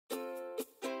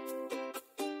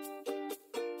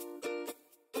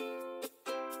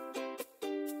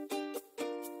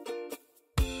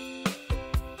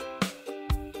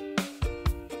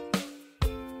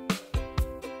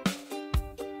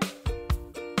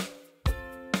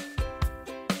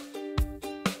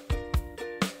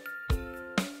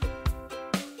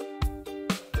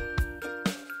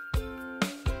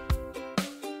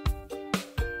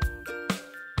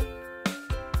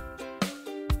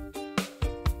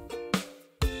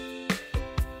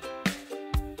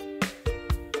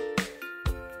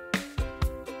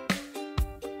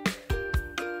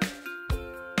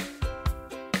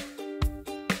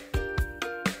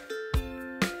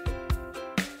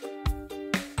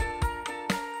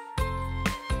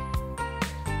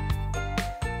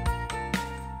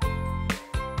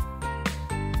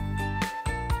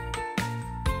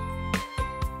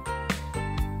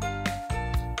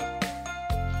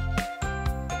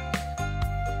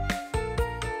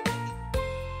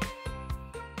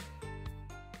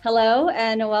Hello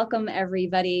and welcome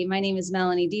everybody. My name is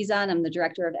Melanie Dizon. I'm the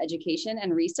Director of Education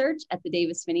and Research at the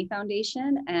Davis-Phinney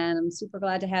Foundation, and I'm super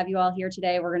glad to have you all here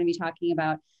today. We're going to be talking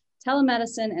about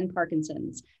telemedicine and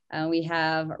Parkinson's. We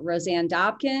have Roseanne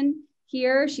Dobkin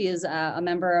here. She is a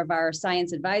member of our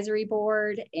Science Advisory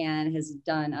Board and has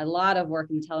done a lot of work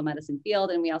in the telemedicine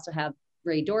field. And we also have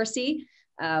Ray Dorsey.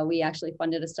 We actually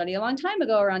funded a study a long time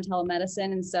ago around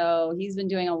telemedicine, and so he's been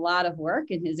doing a lot of work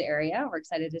in his area. We're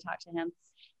excited to talk to him.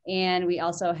 And we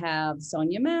also have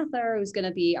Soania Mathur, who's going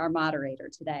to be our moderator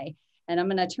today. And I'm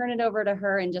going to turn it over to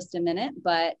her in just a minute,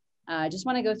 but I just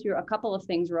want to go through a couple of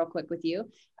things real quick with you.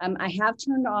 I have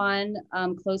turned on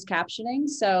closed captioning,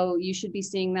 so you should be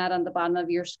seeing that on the bottom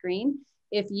of your screen.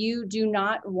 If you do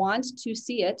not want to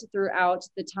see it throughout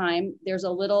the time, there's a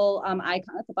little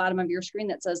icon at the bottom of your screen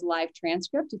that says live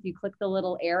transcript. If you click the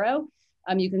little arrow,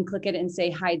 you can click it and say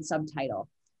hide subtitle.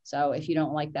 So if you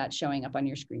don't like that showing up on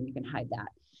your screen, you can hide that.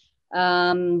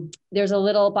 There's a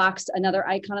little box, another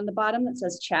icon on the bottom that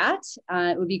says chat.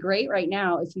 It would be great right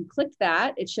now. If you click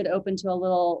that, it should open to a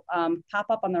little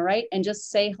pop-up on the right and just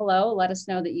say hello. Let us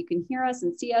know that you can hear us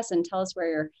and see us and tell us where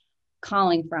you're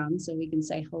calling from so we can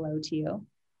say hello to you.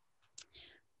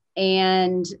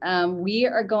 And we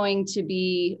are going to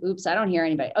be, oops, I don't hear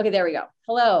anybody. Okay, there we go.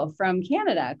 Hello from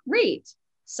Canada. Great.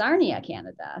 Sarnia,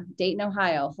 Canada, Dayton,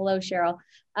 Ohio. Hello, Cheryl.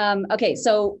 Okay,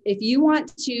 so if you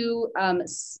want to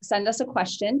send us a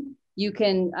question, you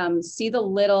can see the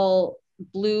little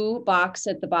blue box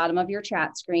at the bottom of your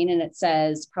chat screen, and it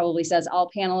says, probably says all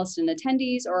panelists and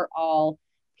attendees or all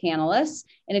panelists.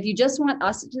 And if you just want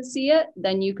us to see it,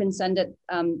 then you can send it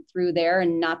through there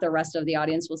and not the rest of the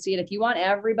audience will see it. If you want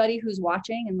everybody who's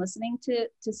watching and listening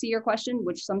to see your question,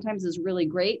 which sometimes is really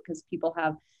great because people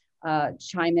have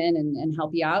chime in and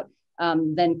help you out,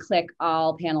 then click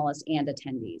all panelists and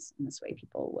attendees. And this way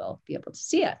people will be able to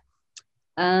see it.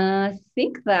 I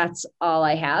think that's all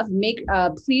I have.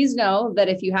 Please know that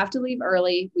if you have to leave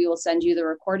early, we will send you the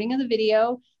recording of the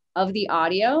video, of the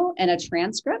audio, and a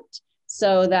transcript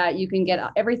so that you can get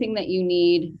everything that you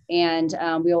need. And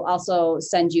we'll also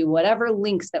send you whatever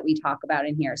links that we talk about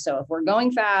in here. So if we're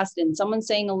going fast and someone's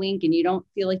saying a link and you don't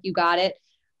feel like you got it,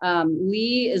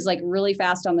 Lee is like really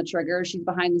fast on the trigger. She's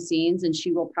behind the scenes and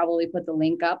she will probably put the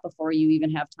link up before you even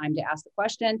have time to ask the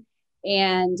question.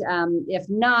 And if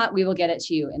not, we will get it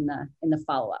to you in the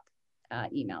follow-up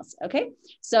emails. Okay,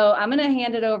 so I'm going to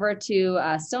hand it over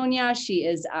to Sonia. She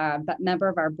is a member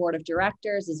of our board of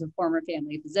directors, is a former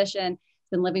family physician,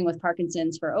 been living with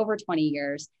Parkinson's for over 20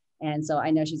 years. And so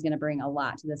I know she's going to bring a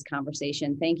lot to this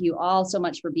conversation. Thank you all so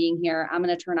much for being here. I'm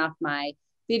going to turn off my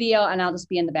video and I'll just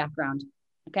be in the background.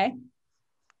 Okay.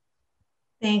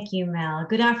 Thank you, Mel.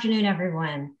 Good afternoon,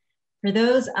 everyone. For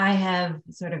those I have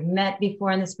sort of met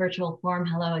before in this virtual forum,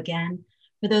 hello again.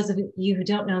 For those of you who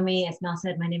don't know me, as Mel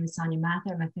said, my name is Soania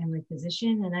Mathur. I'm a family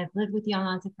physician, and I've lived with young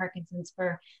onset Parkinson's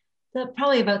for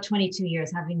probably about 22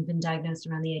 years, having been diagnosed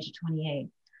around the age of 28.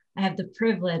 I have the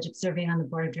privilege of serving on the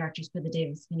board of directors for the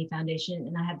Davis-Phinney Foundation,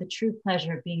 and I have the true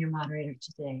pleasure of being your moderator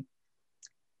today.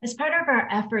 As part of our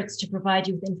efforts to provide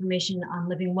you with information on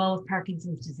living well with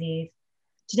Parkinson's disease,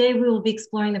 today we will be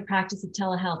exploring the practice of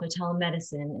telehealth or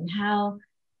telemedicine and how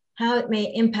it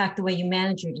may impact the way you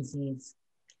manage your disease.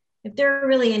 If there are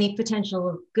really any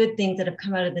potential good things that have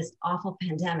come out of this awful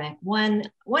pandemic, one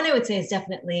I would say is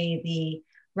definitely the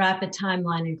rapid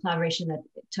timeline and collaboration that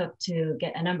it took to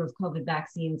get a number of COVID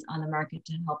vaccines on the market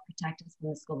to help protect us from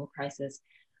this global crisis.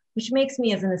 Which makes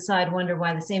me, as an aside, wonder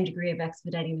why the same degree of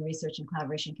expediting the research and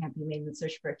collaboration can't be made in the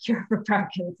search for a cure for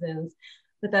Parkinson's,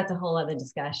 but that's a whole other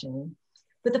discussion.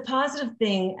 But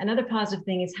another positive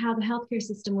thing is how the healthcare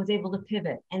system was able to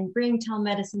pivot and bring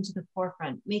telemedicine to the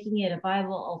forefront, making it a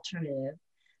viable alternative,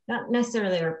 not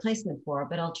necessarily a replacement for,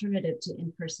 but alternative to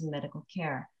in-person medical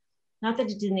care. Not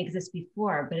that it didn't exist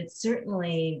before, but it's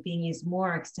certainly being used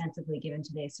more extensively given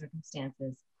today's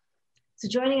circumstances. So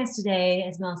joining us today,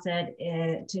 as Mel said,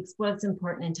 to explore this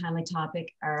important and timely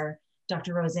topic are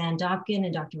Dr. Roseanne Dobkin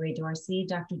and Dr. Ray Dorsey.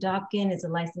 Dr. Dobkin is a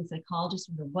licensed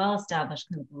psychologist with a well-established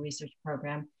clinical research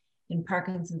program in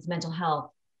Parkinson's mental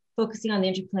health, focusing on the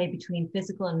interplay between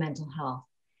physical and mental health.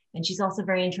 And she's also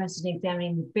very interested in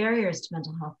examining the barriers to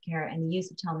mental health care and the use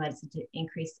of telemedicine to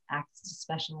increase access to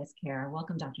specialized care.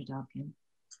 Welcome, Dr. Dobkin.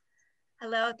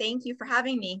 Hello, thank you for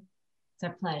having me. It's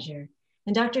our pleasure.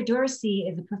 And Dr. Dorsey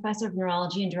is a professor of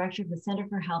neurology and director of the Center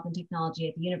for Health and Technology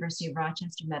at the University of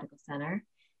Rochester Medical Center.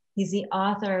 He's the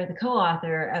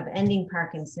co-author of Ending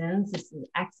Parkinson's. This is an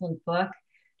excellent book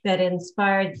that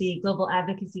inspired the global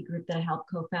advocacy group that I helped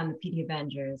co-found, the PD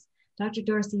Avengers. Dr.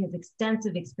 Dorsey has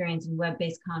extensive experience in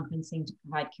web-based conferencing to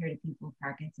provide care to people with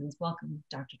Parkinson's. Welcome,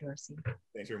 Dr. Dorsey.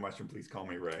 Thanks very much, and please call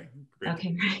me Ray. Great.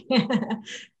 Okay,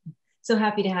 so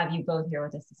happy to have you both here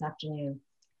with us this afternoon.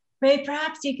 Ray,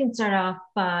 perhaps you can start off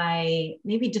by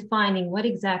maybe defining what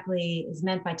exactly is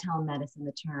meant by telemedicine,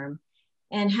 the term,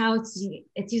 and how its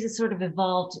use has sort of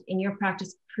evolved in your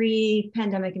practice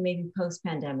pre-pandemic and maybe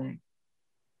post-pandemic.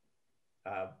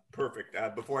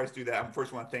 Perfect. Before I do that, I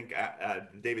first want to thank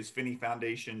the Davis Phinney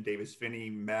Foundation, Davis Phinney,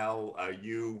 Mel,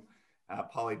 you,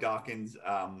 Polly Dawkins.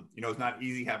 You know, it's not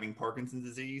easy having Parkinson's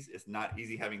disease. It's not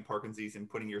easy having Parkinson's disease and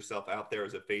putting yourself out there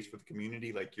as a face for the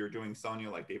community like you're doing, Sonia,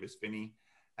 like Davis Phinney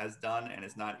has done. And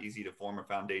it's not easy to form a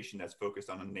foundation that's focused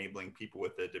on enabling people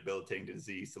with a debilitating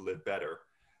disease to live better.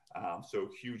 So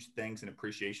huge thanks and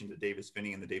appreciation to Davis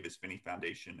Phinney and the Davis Phinney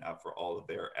Foundation for all of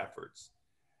their efforts.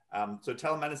 So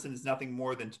telemedicine is nothing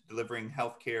more than delivering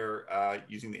healthcare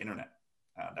using the internet.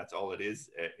 That's all it is.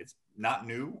 It's not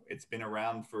new. It's been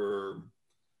around for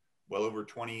well over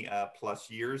 20 plus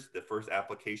years. The first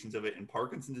applications of it in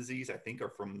Parkinson's disease, I think, are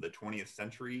from the 20th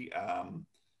century.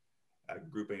 A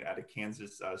group out of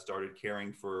Kansas started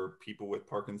caring for people with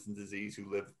Parkinson's disease who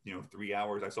live, 3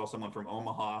 hours. I saw someone from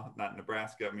Omaha, not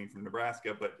Nebraska, from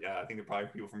Nebraska, but I think there are probably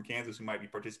people from Kansas who might be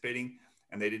participating,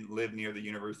 and they didn't live near the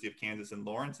University of Kansas in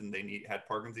Lawrence, and they had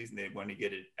Parkinson's disease, and they wanted to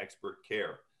get expert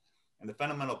care. And the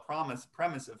fundamental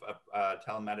premise of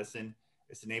telemedicine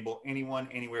is to enable anyone,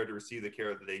 anywhere to receive the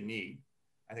care that they need.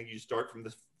 I think you start from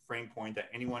this frame point that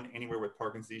anyone, anywhere with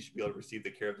Parkinson's disease should be able to receive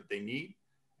the care that they need.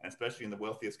 And especially in the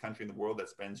wealthiest country in the world that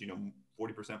spends,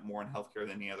 40% more in healthcare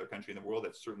than any other country in the world,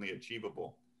 that's certainly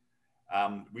achievable.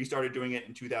 We started doing it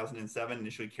in 2007,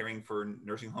 initially caring for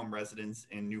nursing home residents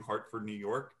in New Hartford, New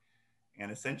York.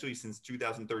 And essentially since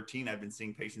 2013, I've been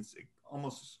seeing patients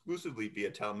almost exclusively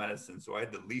via telemedicine. So I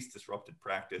had the least disrupted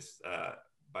practice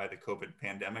by the COVID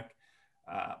pandemic.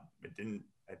 It didn't,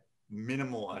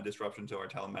 minimal disruption to our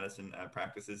telemedicine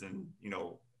practices. And,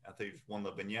 I'll tell you just one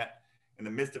little vignette. In the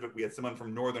midst of it, we had someone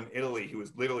from Northern Italy who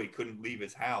was literally couldn't leave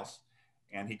his house,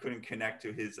 and he couldn't connect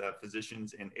to his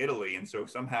physicians in Italy. And so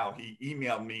somehow he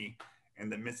emailed me in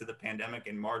the midst of the pandemic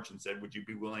in March and said, would you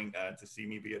be willing to see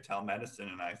me via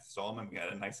telemedicine? And I saw him, and we had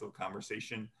a nice little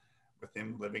conversation with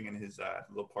him living in his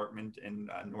little apartment in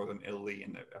Northern Italy,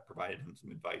 and I provided him some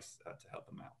advice to help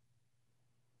him out.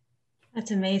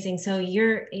 That's amazing. So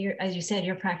you're, as you said,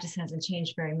 your practice hasn't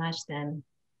changed very much then,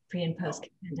 pre and post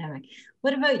pandemic.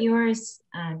 What about yours,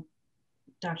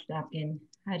 Dr. Dobkin?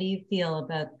 How do you feel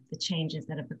about the changes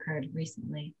that have occurred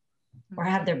recently, or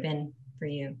have there been for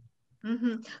you?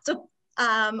 So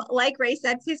like Ray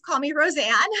said, please call me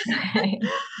Roseanne.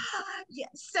 Yeah,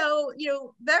 so,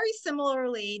 very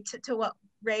similarly to what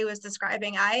Ray was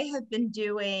describing, I have been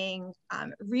doing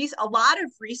a lot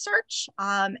of research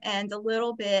and a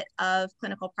little bit of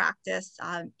clinical practice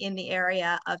in the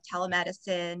area of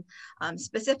telemedicine,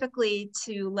 specifically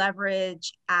to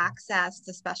leverage access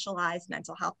to specialized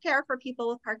mental health care for people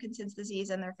with Parkinson's disease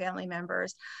and their family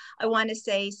members. I want to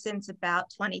say since about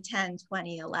 2010,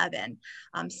 2011.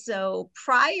 So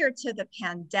prior to the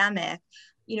pandemic,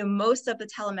 most of the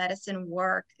telemedicine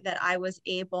work that I was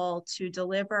able to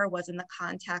deliver was in the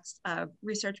context of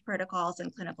research protocols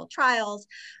and clinical trials,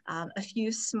 a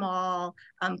few small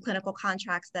clinical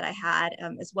contracts that I had,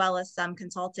 as well as some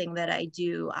consulting that I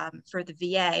do for the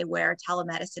VA, where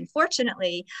telemedicine,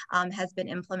 fortunately, has been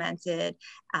implemented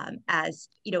as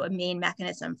a main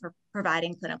mechanism for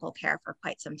providing clinical care for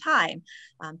quite some time.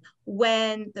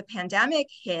 When the pandemic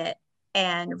hit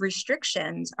and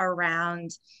restrictions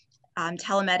around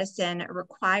telemedicine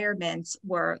requirements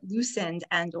were loosened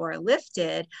and or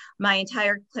lifted, my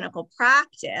entire clinical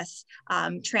practice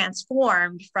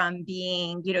transformed from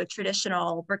being,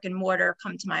 traditional brick and mortar,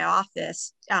 come to my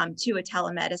office, to a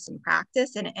telemedicine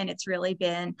practice. And it's really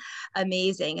been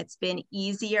amazing. It's been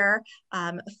easier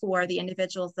for the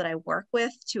individuals that I work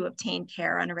with to obtain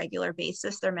care on a regular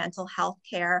basis. Their mental health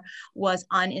care was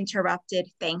uninterrupted,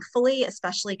 thankfully,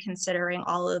 especially considering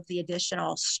all of the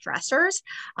additional stressors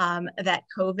that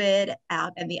COVID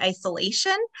and the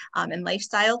isolation and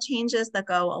lifestyle changes that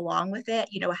go along with it,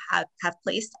 have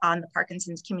placed on the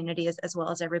Parkinson's community as well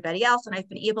as everybody else. And I've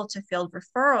been able to field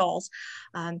referrals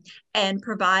and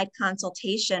provide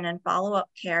consultation and follow-up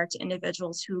care to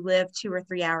individuals who live 2 or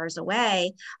 3 hours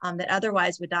away that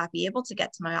otherwise would not be able to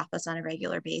get to my office on a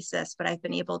regular basis. But I've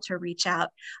been able to reach out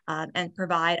and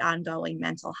provide ongoing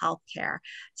mental health care.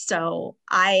 So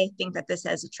I think that this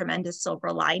has a tremendous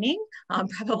silver lining,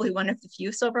 probably probably one of the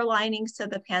few silver linings to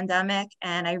the pandemic.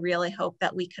 And I really hope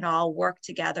that we can all work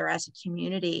together as a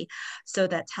community so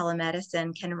that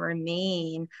telemedicine can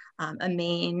remain a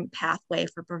main pathway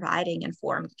for providing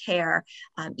informed care,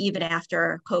 even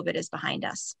after COVID is behind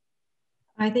us.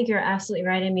 I think you're absolutely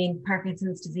right. I mean,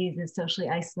 Parkinson's disease is socially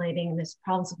isolating, and there's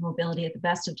problems with mobility at the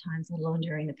best of times, let alone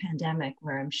during the pandemic,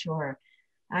 where I'm sure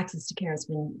access to care has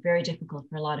been very difficult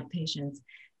for a lot of patients.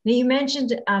 Now, you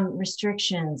mentioned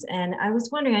restrictions, and I was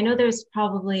wondering, I know there's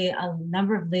probably a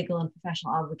number of legal and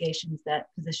professional obligations that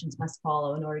physicians must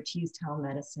follow in order to use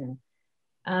telemedicine.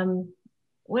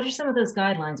 What are some of those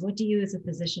guidelines? What do you as a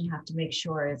physician have to make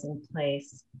sure is in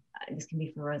place? This can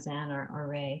be for Roseanne or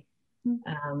Ray,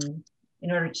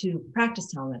 in order to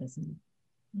practice telemedicine.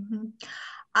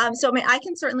 Mm-hmm. So I mean, I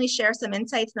can certainly share some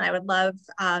insights, and I would love,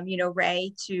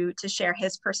 Ray to share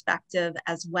his perspective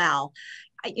as well.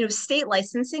 State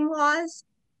licensing laws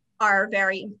are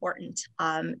very important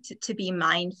to be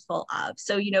mindful of.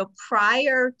 So,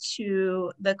 prior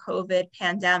to the COVID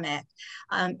pandemic,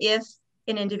 if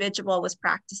an individual was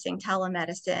practicing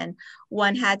telemedicine,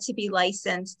 one had to be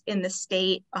licensed in the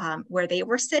state where they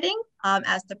were sitting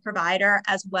as the provider,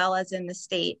 as well as in the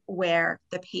state where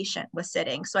the patient was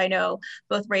sitting. So I know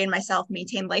both Ray and myself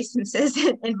maintain licenses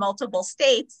in multiple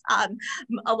states.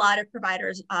 A lot of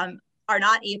providers are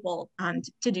not able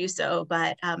to do so,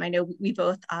 but I know we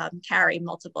both carry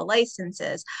multiple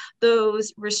licenses.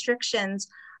 Those restrictions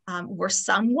were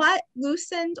somewhat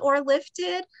loosened or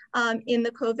lifted in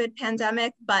the COVID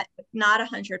pandemic, but not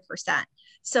 100%.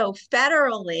 So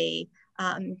federally,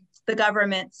 the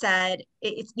government said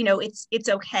it's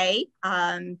okay.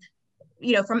 From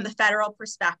the federal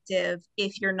perspective,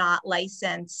 if you're not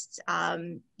licensed,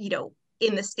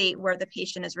 in the state where the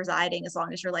patient is residing, as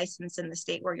long as you're licensed in the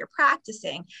state where you're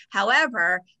practicing.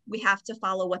 However, we have to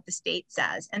follow what the state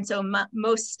says. And so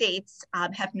most states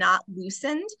have not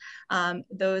loosened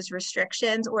those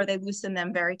restrictions, or they loosen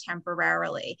them very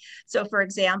temporarily. So for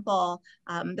example,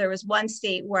 there was one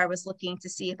state where I was looking to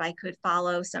see if I could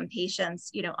follow some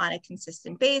patients, on a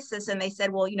consistent basis. And they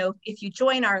said, well, if you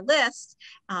join our list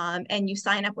and you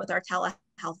sign up with our telehealth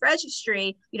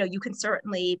registry, you can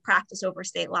certainly practice over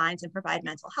state lines and provide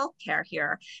mental health care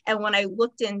here. And when I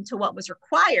looked into what was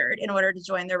required in order to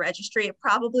join their registry, it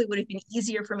probably would have been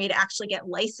easier for me to actually get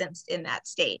licensed in that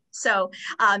state. So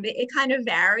it kind of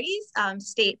varies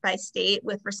state by state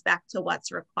with respect to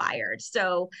what's required.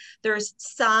 So there's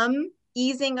some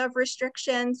easing of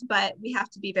restrictions, but we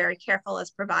have to be very careful as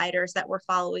providers that we're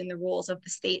following the rules of the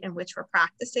state in which we're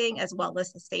practicing, as well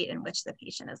as the state in which the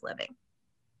patient is living.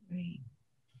 Right.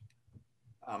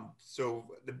 So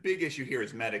the big issue here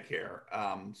is Medicare.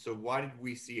 So why did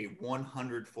we see a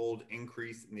 100-fold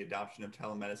increase in the adoption of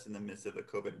telemedicine in the midst of the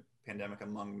COVID pandemic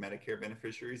among Medicare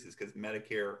beneficiaries? Is because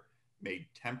Medicare made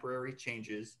temporary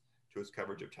changes to its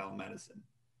coverage of telemedicine.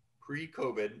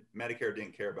 Pre-COVID, Medicare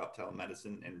didn't care about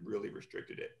telemedicine and really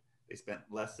restricted it. They spent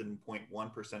less than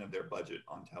 0.1% of their budget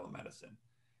on telemedicine.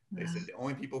 They said the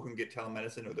only people who can get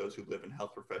telemedicine are those who live in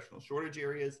health professional shortage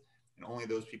areas, and only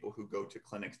those people who go to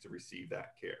clinics to receive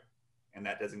that care. And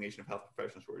that designation of health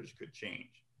professional shortage could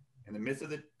change. In the midst of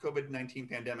the COVID-19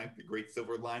 pandemic, the great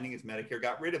silver lining is Medicare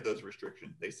got rid of those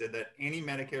restrictions. They said that any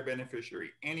Medicare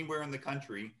beneficiary anywhere in the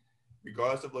country,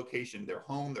 regardless of location, their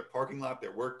home, their parking lot,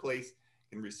 their workplace,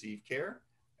 can receive care,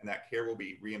 and that care will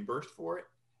be reimbursed for it.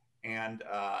 And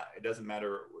it doesn't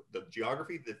matter the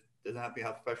geography, that doesn't have to be a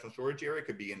health professional shortage area. It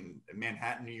could be in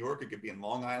Manhattan, New York. It could be in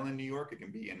Long Island, New York. It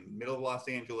can be in middle of Los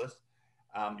Angeles.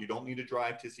 You don't need to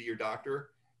drive to see your doctor,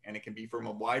 and it can be from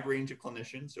a wide range of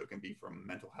clinicians. So it can be from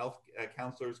mental health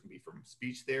counselors, it can be from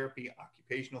speech therapy,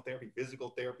 occupational therapy,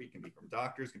 physical therapy, it can be from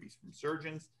doctors, it can be from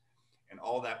surgeons, and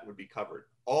all that would be covered.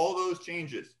 All those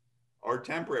changes are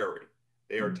temporary.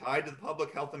 They are tied to the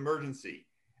public health emergency.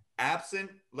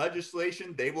 Absent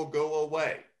legislation, they will go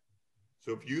away.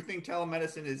 So if you think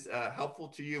telemedicine is helpful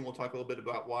to you, and we'll talk a little bit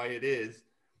about why it is,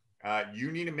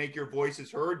 you need to make your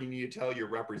voices heard. You need to tell your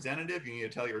representative, you need to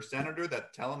tell your senator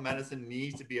that telemedicine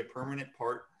needs to be a permanent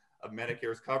part of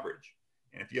Medicare's coverage.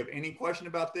 And if you have any question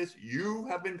about this, you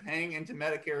have been paying into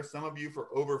Medicare, some of you, for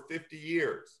over 50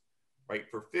 years, right?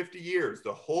 For 50 years,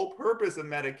 the whole purpose of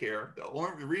Medicare,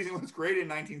 the reason it was created in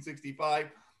 1965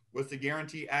 was to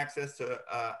guarantee access to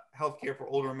healthcare for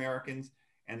older Americans.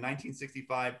 And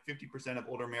 1965, 50% of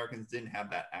older Americans didn't have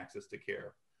that access to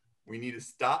care. We need to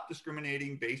stop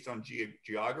discriminating based on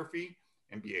geography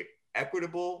and be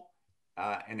equitable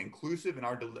and inclusive in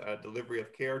our delivery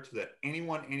of care so that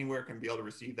anyone, anywhere can be able to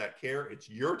receive that care. It's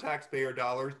your taxpayer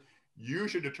dollars. You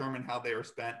should determine how they are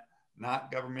spent,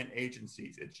 not government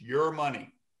agencies. It's your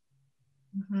money.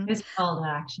 Mm-hmm. It's call to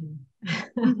action.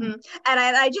 Mm-hmm. And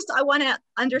I want to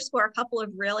underscore a couple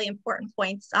of really important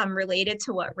points related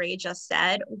to what Ray just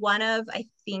said. One of, I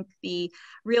think, the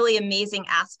really amazing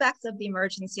aspects of the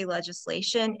emergency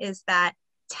legislation is that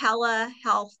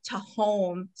telehealth to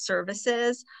home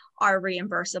services are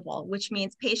reimbursable, which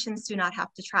means patients do not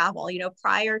have to travel. You know,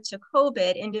 prior to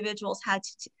COVID, individuals had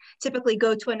to typically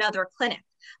go to another clinic.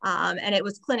 And it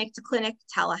was clinic to clinic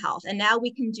telehealth. And now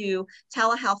we can do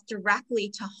telehealth directly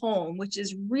to home, which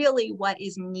is really what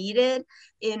is needed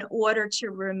in order to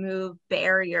remove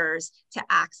barriers to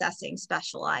accessing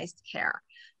specialized care.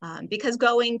 Because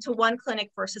going to one clinic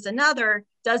versus another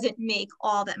doesn't make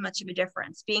all that much of a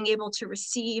difference. Being able to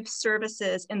receive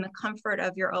services in the comfort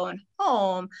of your own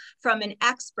home from an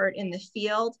expert in the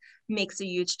field makes a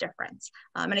huge difference.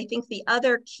 And I think the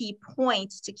other key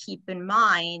point to keep in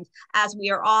mind as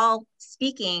we are all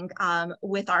speaking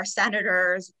with our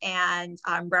senators and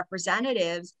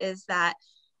representatives is that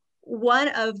one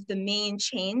of the main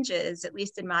changes, at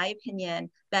least in my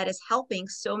opinion, that is helping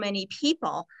so many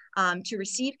people to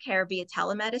receive care via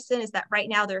telemedicine is that right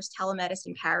now there's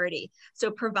telemedicine parity. So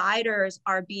providers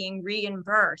are being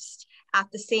reimbursed at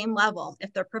the same level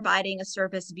if they're providing a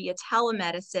service via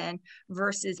telemedicine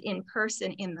versus in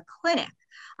person in the clinic.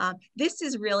 This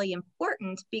is really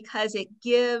important because it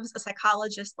gives a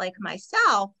psychologist like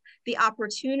myself the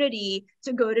opportunity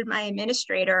to go to my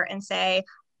administrator and say,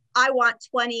 I want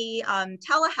 20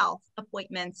 telehealth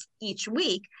appointments each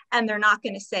week, and they're not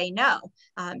going to say no.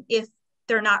 If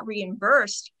they're not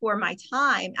reimbursed for my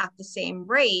time at the same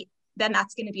rate, then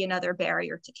that's going to be another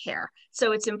barrier to care.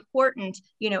 So it's important,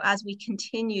 you know, as we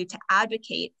continue to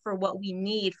advocate for what we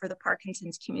need for the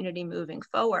Parkinson's community moving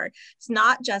forward, it's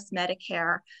not just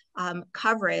Medicare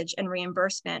coverage and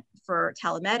reimbursement for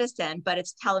telemedicine, but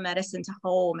it's telemedicine to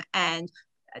home and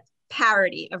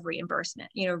parity of reimbursement,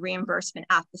 you know, reimbursement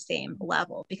at the same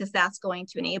level, because that's going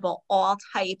to enable all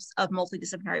types of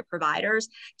multidisciplinary providers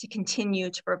to continue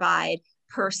to provide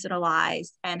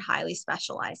personalized and highly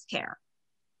specialized care.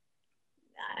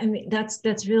 I mean,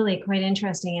 that's really quite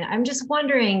interesting. And I'm just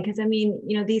wondering, because I mean,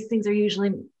 you know, these things are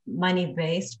usually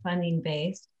money-based,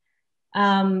 funding-based.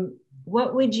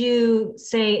 What would you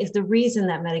say is the reason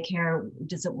that Medicare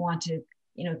doesn't want to,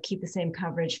 you know, keep the same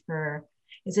coverage for?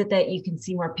 Is it that you can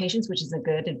see more patients, which is a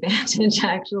good advantage,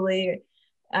 actually?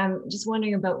 I'm just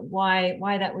wondering about why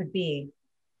that would be.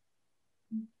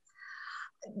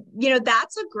 You know,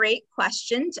 that's a great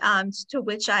question to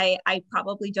which I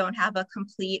probably don't have a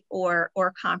complete or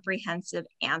comprehensive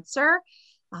answer.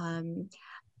 You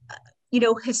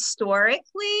know,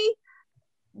 historically,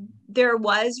 there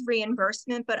was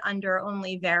reimbursement, but under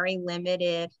only very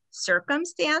limited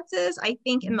circumstances. I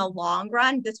think in the long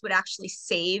run, this would actually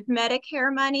save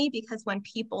Medicare money, because when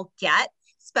people get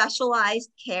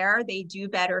specialized care, they do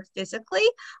better physically,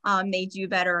 they do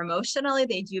better emotionally,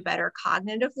 they do better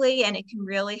cognitively, and it can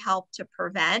really help to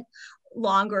prevent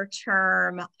longer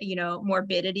term, you know,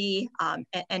 morbidity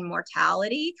and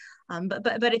mortality.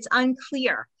 But it's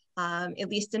unclear, at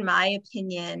least in my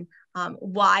opinion,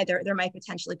 why there might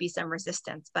potentially be some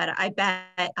resistance. But I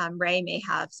bet Ray may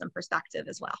have some perspective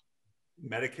as well.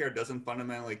 Medicare doesn't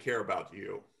fundamentally care about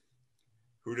you.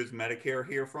 Who does Medicare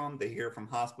hear from? They hear from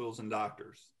hospitals and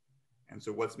doctors. And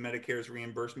so what's Medicare's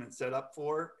reimbursement set up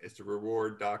for is to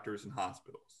reward doctors and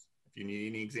hospitals. If you need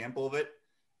any example of it,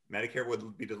 Medicare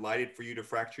would be delighted for you to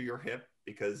fracture your hip,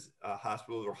 because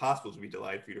hospitals would be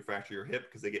delighted for you to fracture your hip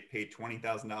because they get paid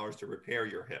 $20,000 to repair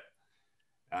your hip.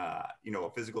 You know,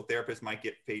 a physical therapist might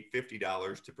get paid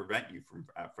 $50 to prevent you from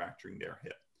fracturing their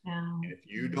hip. Wow. And if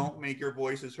you don't make your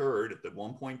voices heard, if the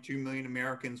 1.2 million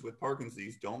Americans with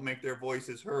Parkinson's don't make their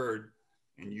voices heard,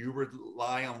 and you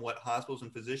rely on what hospitals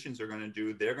and physicians are going to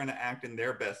do, they're going to act in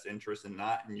their best interest and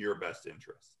not in your best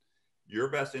interest. Your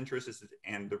best interest is,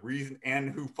 and the reason, and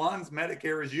who funds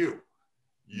Medicare is you.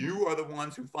 You are the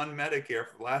ones who fund Medicare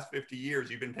for the last 50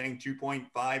 years. You've been paying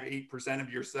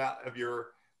 2.58% of your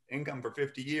income for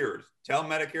 50 years. Tell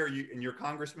Medicare and your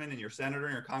congressman and your senator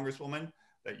and your congresswoman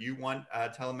that you want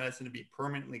telemedicine to be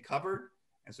permanently covered,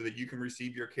 and so that you can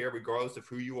receive your care regardless of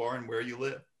who you are and where you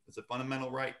live. It's a fundamental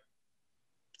right.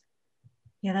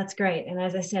 Yeah, that's great. And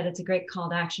as I said, it's a great call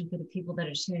to action for the people that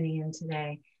are tuning in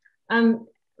today.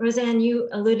 Roseanne, you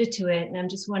alluded to it, and I'm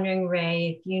just wondering,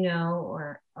 Ray, if you know,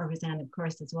 or Roseanne, of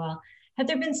course, as well, have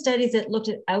there been studies that looked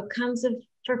at outcomes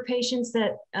for patients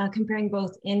that comparing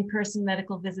both in-person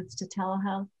medical visits to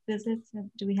telehealth visits?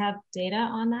 Do we have data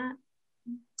on that?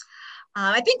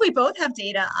 I think we both have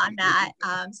data on that.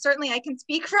 Certainly I can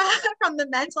speak from the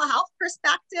mental health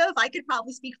perspective. I could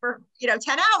probably speak for 10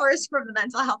 hours from the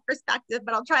mental health perspective,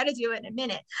 but I'll try to do it in a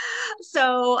minute.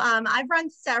 So I've run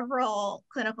several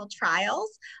clinical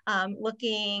trials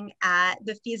looking at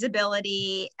the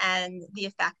feasibility and the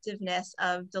effectiveness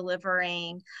of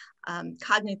delivering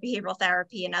cognitive behavioral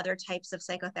therapy and other types of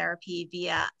psychotherapy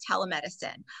via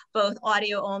telemedicine, both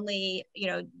audio only,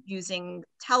 using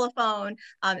telephone,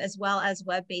 as well as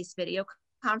web-based video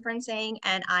conferencing.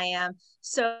 And I am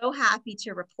so happy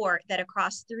to report that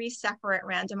across 3 separate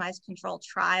randomized controlled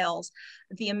trials,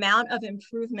 the amount of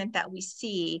improvement that we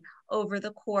see over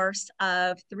the course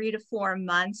of 3 to 4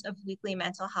 months of weekly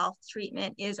mental health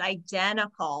treatment is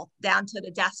identical down to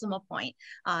the decimal point.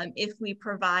 If we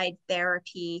provide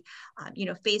therapy,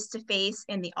 face-to-face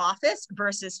in the office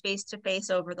versus face-to-face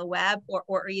over the web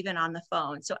or even on the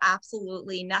phone. So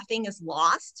absolutely nothing is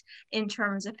lost in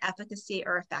terms of efficacy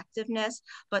or effectiveness,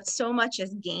 but so much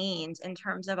is gained in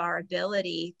terms of our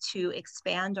ability to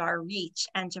expand our reach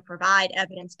and to provide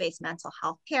evidence-based mental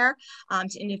health care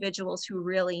to individuals who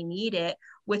really need it,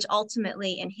 which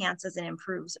ultimately enhances and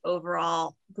improves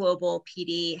overall global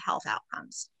PD health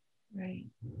outcomes. Right.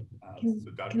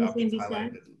 So Dr. Dobkin's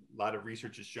highlighted that a lot of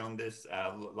research has shown this.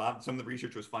 Some of the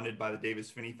research was funded by the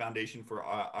Davis-Phinney Foundation for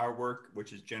our work, which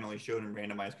has generally shown in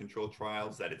randomized controlled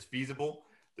trials that it's feasible.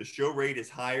 The show rate is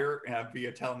higher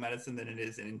via telemedicine than it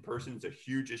is in person. It's a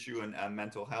huge issue in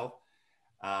mental health.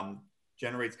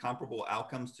 Generates comparable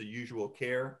outcomes to usual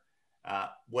care.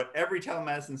 What every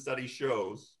telemedicine study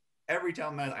shows, I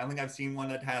don't think I've seen one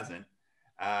that hasn't,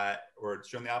 or it's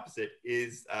shown the opposite,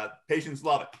 is patients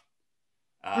love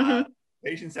it.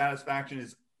 Patient satisfaction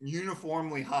is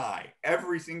uniformly high.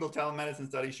 Every single telemedicine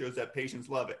study shows that patients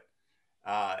love it.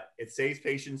 It saves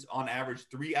patients on average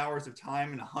 3 hours of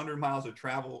time and 100 miles of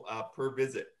travel per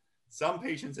visit. Some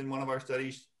patients in one of our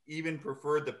studies even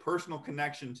preferred the personal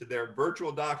connection to their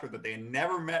virtual doctor that they had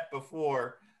never met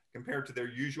before compared to their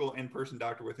usual in-person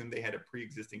doctor with whom they had a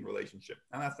pre-existing relationship.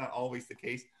 And that's not always the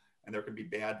case. And there can be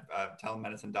bad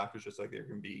telemedicine doctors, just like there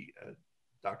can be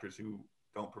doctors who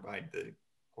don't provide the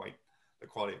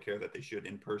quality of care that they should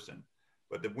in person.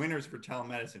 But the winners for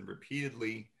telemedicine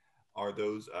repeatedly are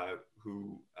those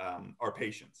who are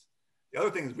patients. The other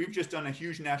thing is we've just done a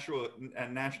huge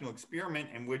national experiment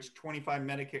in which 25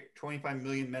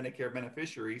 million Medicare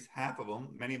beneficiaries, half of them,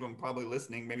 many of them probably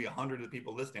listening, maybe 100 of the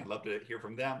people listening, I'd love to hear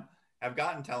from them, have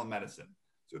gotten telemedicine.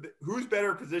 So who's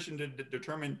better positioned to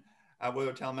determine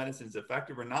whether telemedicine is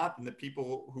effective or not than the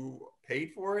people who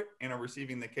paid for it and are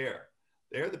receiving the care?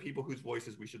 They're the people whose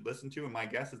voices we should listen to. And my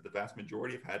guess is the vast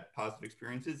majority have had positive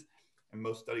experiences. And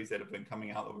most studies that have been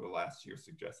coming out over the last year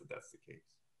suggest that that's the case.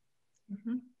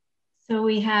 Mm-hmm. So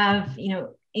we have,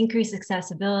 increased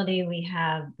accessibility. We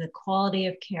have the quality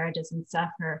of care doesn't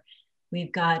suffer.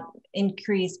 We've got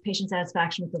increased patient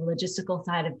satisfaction with the logistical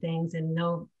side of things and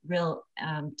no real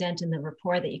dent in the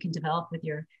rapport that you can develop with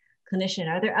your clinician.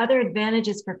 Are there other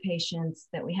advantages for patients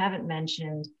that we haven't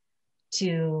mentioned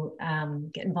to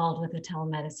get involved with a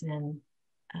telemedicine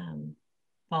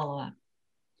follow-up?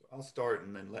 I'll start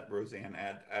and then let Roseanne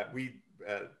add.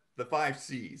 The 5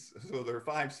 C's. So there are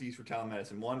 5 C's for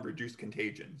telemedicine. 1, reduce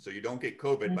contagion. So you don't get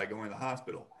COVID by going to the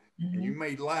hospital. And you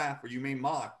may laugh or you may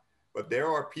mock, but there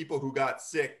are people who got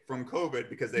sick from COVID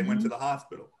because they went to the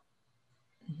hospital.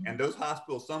 And those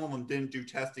hospitals, some of them didn't do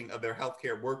testing of their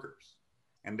healthcare workers.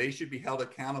 And they should be held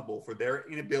accountable for their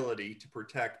inability to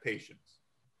protect patients.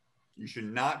 You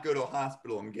should not go to a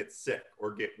hospital and get sick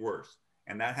or get worse.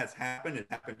 And that has happened. It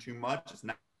happened too much. It's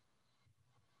not.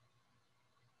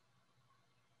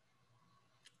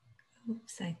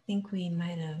 Oops, I think we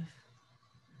might have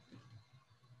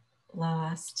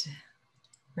lost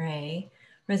Ray.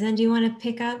 Roseanne, do you want to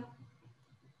pick up?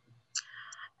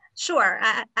 Sure,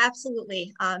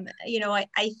 absolutely. I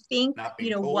think,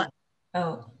 what?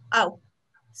 Oh,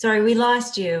 sorry, we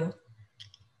lost you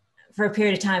for a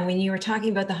period of time when you were talking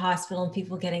about the hospital and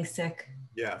people getting sick.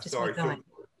 Yeah, sorry. So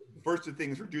first of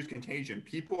things, reduce contagion.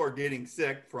 People are getting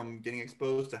sick from getting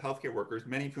exposed to healthcare workers,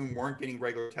 many of whom weren't getting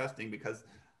regular testing because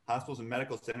hospitals and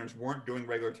medical centers weren't doing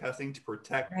regular testing to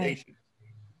protect patients.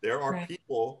 There are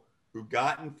people who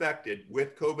got infected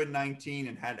with COVID-19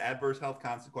 and had adverse health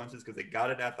consequences because they got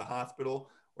it at the hospital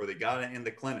or they got it in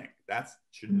the clinic. That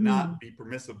should not be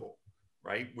permissible,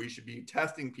 right? We should be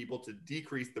testing people to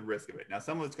decrease the risk of it. Now,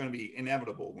 some of it's going to be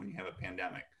inevitable when you have a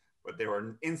pandemic, but there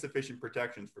are insufficient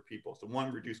protections for people. So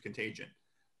 1, reduce contagion.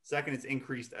 Second is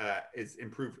increased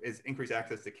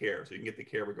access to care. So you can get the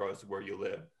care regardless of where you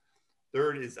live.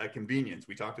 Third is convenience.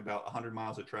 We talked about 100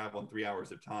 miles of travel in 3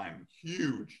 hours of time.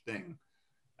 Huge thing.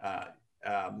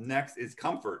 Next is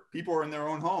comfort. People are in their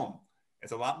own home.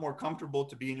 It's a lot more comfortable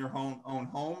to be in your own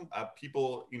home.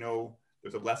 People,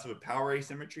 there's a less of a power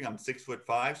asymmetry. I'm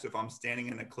 6'5", so if I'm standing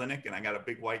in a clinic and I got a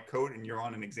big white coat and you're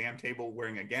on an exam table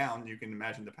wearing a gown, you can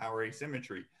imagine the power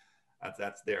asymmetry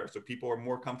that's there. So people are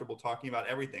more comfortable talking about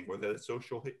everything, whether it's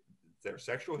their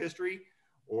sexual history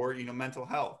or mental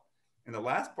health. And the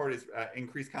last part is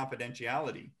increased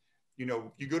confidentiality.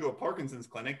 If you go to a Parkinson's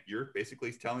clinic, you're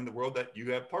basically telling the world that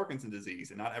you have Parkinson's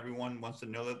disease, and not everyone wants to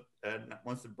know that,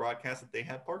 wants to broadcast that they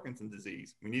have Parkinson's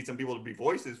disease. We need some people to be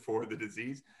voices for the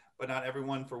disease, but not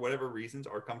everyone, for whatever reasons,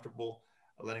 are comfortable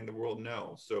letting the world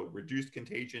know. So reduced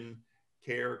contagion,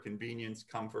 care, convenience,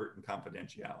 comfort, and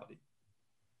confidentiality.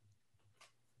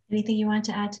 Anything you want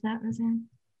to add to that, Roseanne?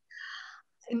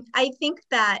 I think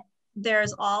that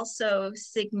there's also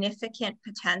significant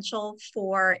potential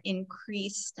for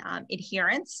increased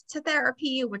adherence to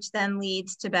therapy, which then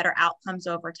leads to better outcomes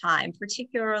over time,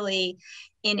 particularly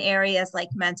in areas like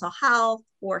mental health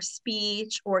or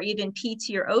speech or even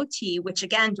PT or OT, which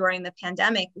again, during the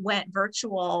pandemic went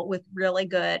virtual with really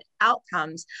good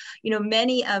outcomes.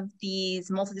 Many of these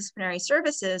multidisciplinary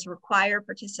services require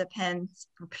participants,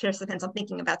 I'm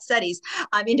thinking about studies,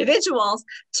 individuals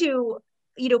to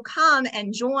come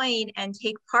and join and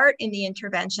take part in the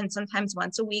intervention, sometimes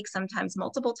once a week, sometimes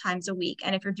multiple times a week.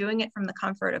 And if you're doing it from the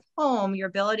comfort of home, your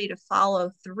ability to follow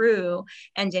through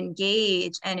and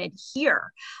engage and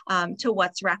adhere to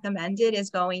what's recommended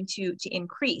is going to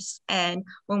increase. And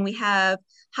when we have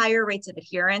higher rates of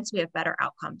adherence, we have better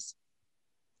outcomes.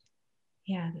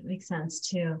 Yeah, that makes sense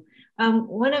too.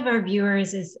 One of our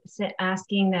viewers is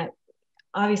asking that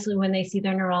obviously when they see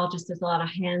their neurologist, there's a lot of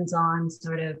hands-on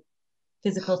sort of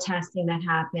physical testing that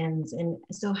happens. And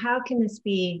so how can this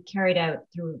be carried out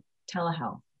through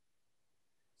telehealth?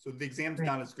 So the exam's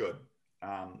not as good.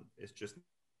 It's just.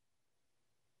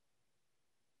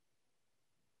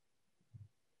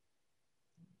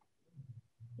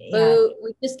 Yeah. So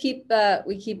we just keep,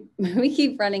 we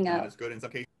keep running out. Not as good in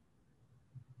some cases.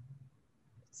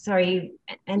 Sorry,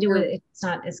 and it's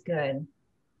not as good.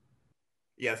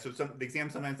 Yeah, so the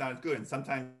exam's sometimes not as good, and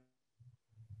sometimes.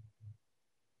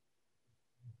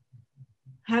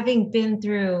 Having been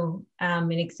through an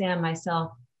exam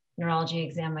myself, neurology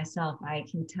exam myself, I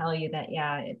can tell you that,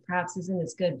 yeah, it perhaps isn't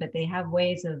as good, but they have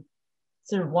ways of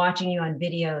sort of watching you on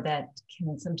video that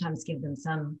can sometimes give them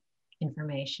some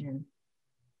information.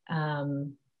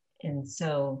 And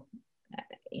so,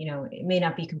 it may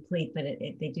not be complete, but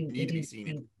they do. You need to be seen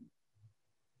it.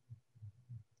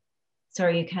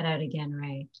 Sorry, you cut out again,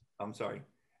 right? I'm sorry.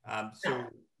 So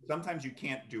sometimes you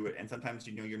can't do it, and sometimes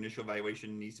your initial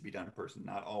evaluation needs to be done in person.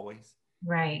 Not always.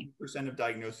 Right. 80% of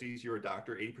diagnoses, you're a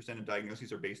doctor. 80% of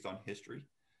diagnoses are based on history.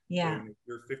 Yeah. So if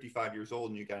you're 55 years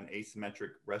old and you got an asymmetric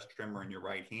rest tremor in your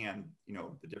right hand,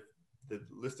 the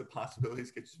list of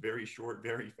possibilities gets very short,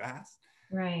 very fast.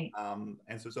 Right.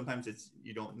 And so sometimes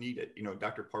you don't need it.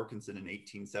 Dr. Parkinson in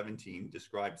 1817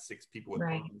 described 6 people with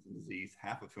Parkinson's disease,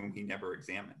 half of whom he never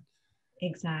examined.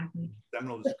 Exactly. The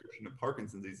seminal description of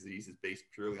Parkinson's disease is based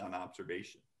purely on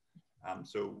observation.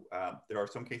 So there are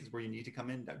some cases where you need to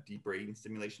come in, deep brain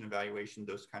stimulation evaluation,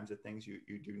 those kinds of things you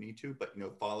do need to, but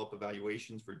follow-up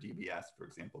evaluations for DBS, for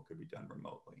example, could be done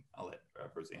remotely. I'll let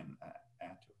Roseanne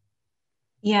add to it.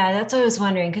 Yeah, that's what I was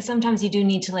wondering, because sometimes you do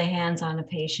need to lay hands on a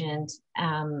patient.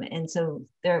 And so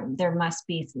there must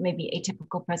be maybe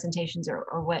atypical presentations,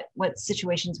 or what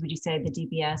situations would you say the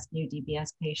new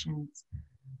DBS patients?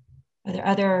 Are there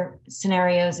other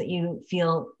scenarios that you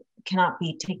feel cannot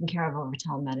be taken care of over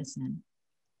telemedicine?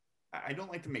 I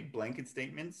don't like to make blanket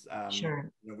statements.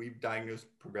 Sure. We've diagnosed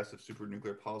progressive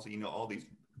supranuclear palsy, all these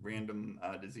random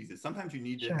diseases. Sometimes you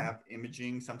need to Sure. have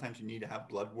imaging. Sometimes you need to have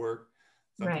blood work.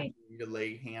 Sometimes you need to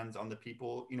lay hands on the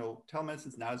people.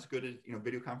 Telemedicine's not as good as,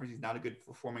 video conferencing is not as good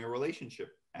for forming a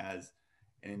relationship as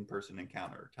an in-person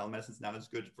encounter. Telemedicine's not as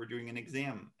good for doing an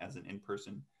exam as an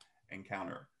in-person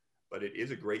encounter. But it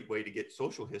is a great way to get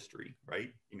social history,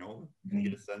 right? You can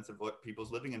get a sense of what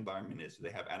people's living environment is. Do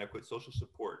they have adequate social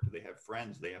support? Do they have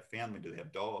friends? Do they have family? Do they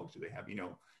have dogs? Do they have,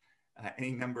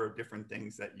 any number of different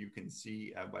things that you can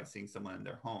see by seeing someone in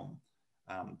their home.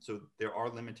 So there are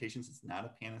limitations. It's not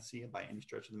a panacea by any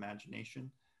stretch of the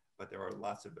imagination, but there are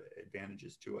lots of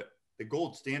advantages to it. The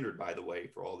gold standard, by the way,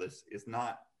 for all this is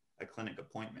not a clinic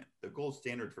appointment. The gold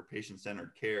standard for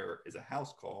patient-centered care is a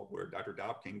house call where Dr.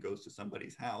 Dobkin goes to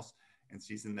somebody's house and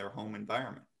sees in their home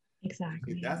environment.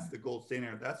 Exactly. That's the gold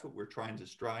standard. That's what we're trying to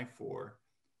strive for.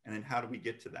 And then how do we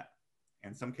get to that?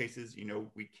 In some cases,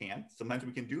 we can't. Sometimes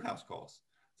we can do house calls.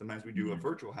 Sometimes we do a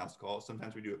virtual house call.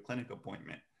 Sometimes we do a clinic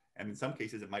appointment. And in some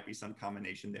cases, it might be some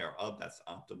combination thereof that's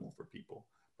optimal for people.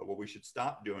 But what we should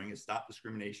stop doing is stop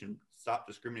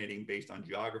discriminating based on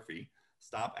geography,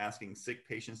 stop asking sick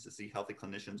patients to see healthy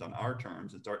clinicians on our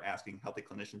terms, and start asking healthy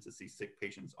clinicians to see sick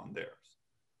patients on theirs.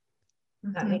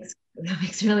 That makes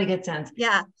really good sense.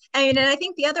 Yeah. And I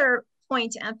think the other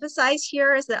point to emphasize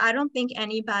here is that I don't think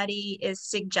anybody is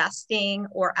suggesting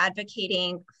or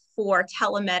advocating for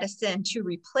telemedicine to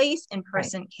replace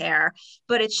in-person care,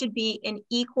 but it should be an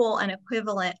equal and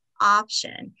equivalent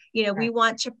option. You know, we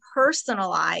want to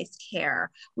personalize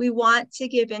care. We want to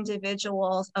give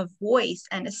individuals a voice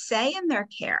and a say in their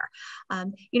care.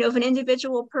 You know, if an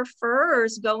individual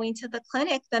prefers going to the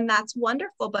clinic, then that's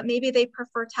wonderful, but maybe they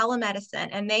prefer telemedicine,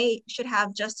 and they should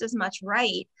have just as much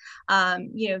right,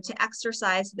 you know, to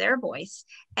exercise their voice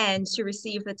and to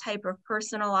receive the type of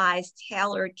personalized,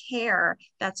 tailored care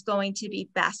that's going to be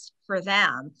best for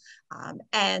them.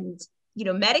 And, you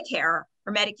know, Medicare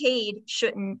or Medicaid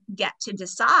shouldn't get to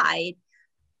decide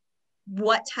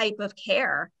what type of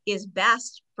care is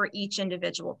best for each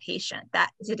individual patient. That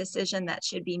is a decision that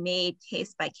should be made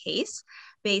case by case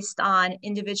based on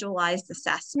individualized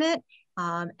assessment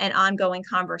and ongoing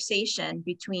conversation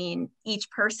between each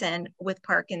person with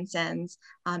Parkinson's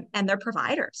and their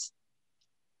providers.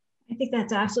 I think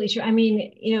that's absolutely true. I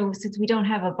mean, you know, since we don't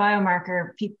have a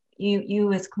biomarker,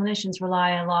 you as clinicians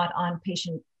rely a lot on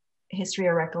patient history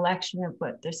or recollection of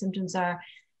what their symptoms are,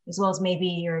 as well as maybe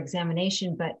your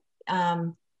examination. But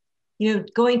you know,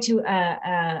 going to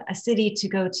a city to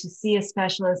go to see a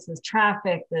specialist, the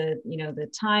traffic, the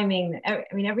timing, I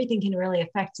mean, everything can really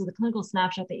affect. So the clinical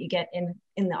snapshot that you get in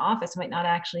the office might not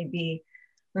actually be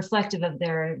reflective of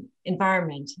their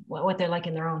environment, what they're like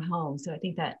in their own home. So I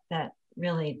think that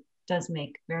really does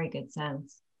make very good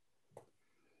sense.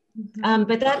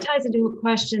 But that ties into a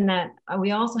question that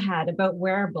we also had about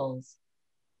wearables,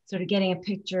 sort of getting a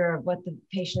picture of what the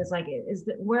patient is like. Is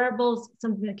the wearables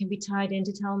something that can be tied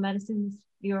into telemedicine? This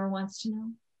viewer wants to know.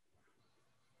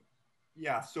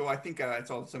 Yeah, so I think it's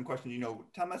all some question. You know,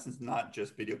 telemedicine is not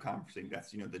just video conferencing.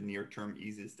 That's, you know, the near-term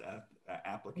easiest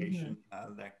application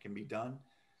that can be done.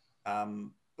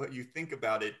 But you think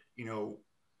about it, you know,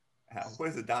 what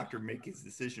does the doctor make his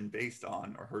decision based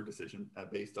on, or her decision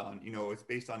based on? You know, it's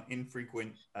based on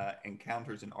infrequent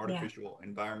encounters in artificial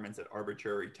environments at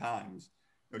arbitrary times.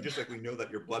 You know, just like we know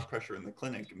that your blood pressure in the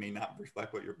clinic may not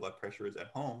reflect what your blood pressure is at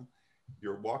home,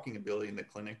 your walking ability in the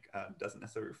clinic doesn't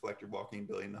necessarily reflect your walking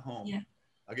ability in the home. Yeah.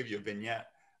 I'll give you a vignette.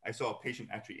 I saw a patient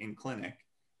actually in clinic,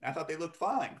 and I thought they looked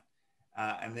fine.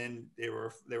 And then they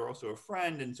were also a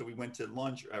friend, and so we went to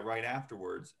lunch right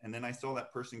afterwards. And then I saw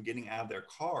that person getting out of their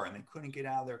car, and they couldn't get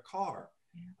out of their car.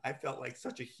 Yeah. I felt like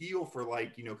such a heel for,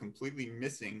 like, you know, completely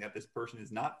missing that this person is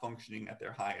not functioning at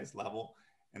their highest level,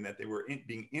 and that they were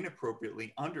being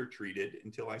inappropriately undertreated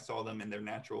until I saw them in their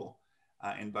natural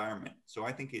environment. So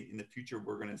I think in the future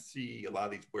we're going to see a lot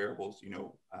of these wearables, you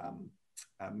know,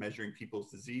 measuring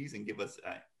people's disease and give us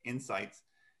insights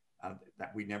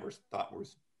that we never thought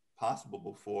was possible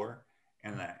before,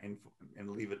 and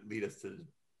lead us to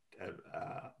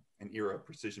an era of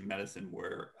precision medicine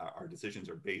where our decisions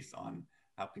are based on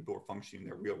how people are functioning in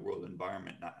their real world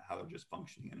environment, not how they're just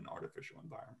functioning in an artificial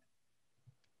environment.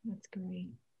 That's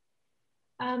great.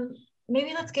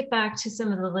 Maybe let's get back to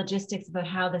some of the logistics about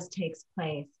how this takes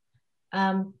place.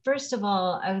 First of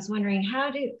all, I was wondering,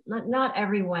 not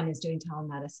everyone is doing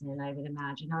telemedicine, I would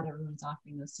imagine, not everyone's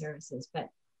offering those services, but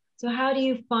so how do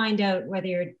you find out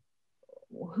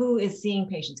who is seeing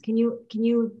patients? Can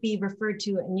you be referred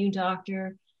to a new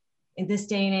doctor in this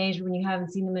day and age when you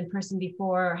haven't seen them in person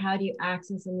before? Or how do you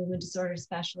access a movement disorder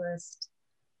specialist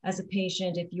as a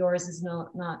patient if yours is not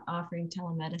offering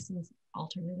telemedicine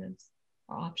alternatives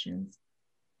or options?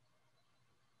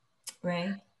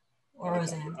 Ray or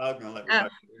Roseanne? I'm going to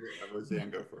let Roseanne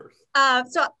go first.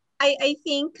 So I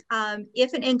think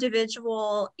if an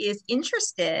individual is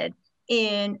interested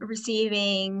in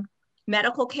receiving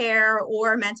medical care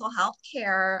or mental health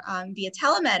care via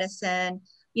telemedicine,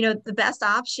 you know, the best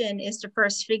option is to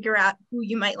first figure out who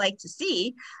you might like to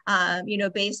see, you know,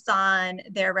 based on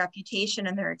their reputation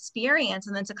and their experience,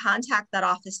 and then to contact that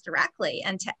office directly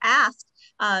and to ask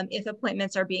if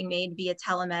appointments are being made via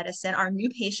telemedicine, are new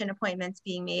patient appointments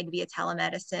being made via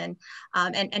telemedicine,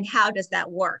 and how does that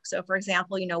work? So for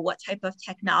example, you know, what type of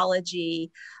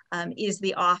technology is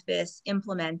the office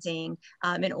implementing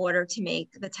in order to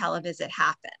make the televisit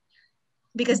happen?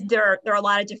 Because there are a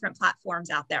lot of different platforms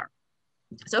out there.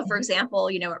 So for example,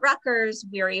 you know, at Rutgers,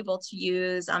 we are able to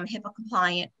use HIPAA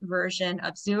compliant version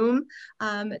of Zoom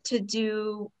to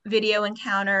do video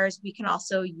encounters. We can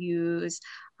also use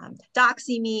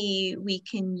DoxyMe. We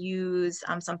can use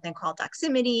something called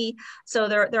Doximity. So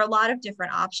there are a lot of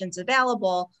different options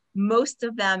available. Most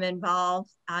of them involve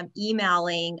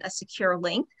emailing a secure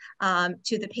link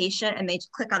to the patient, and they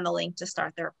click on the link to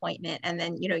start their appointment. And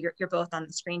then, you're both on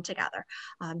the screen together.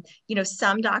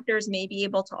 Some doctors may be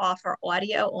able to offer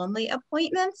audio only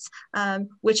appointments,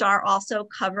 which are also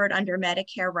covered under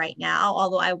Medicare right now.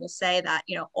 Although I will say that,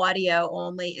 audio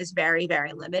only is very,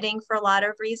 very limiting for a lot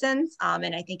of reasons.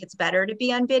 And I think it's better to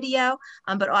be on video,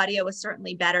 but audio is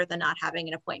certainly better than not having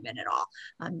an appointment at all.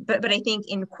 But I think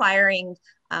inquiring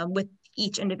with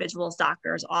each individual's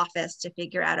doctor's office to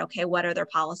figure out, okay, what are their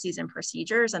policies and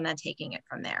procedures, and then taking it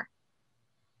from there.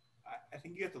 I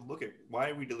think you have to look at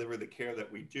why we deliver the care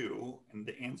that we do. And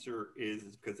the answer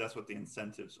is because that's what the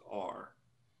incentives are.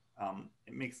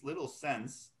 It makes little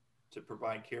sense to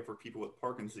provide care for people with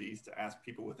Parkinson's to ask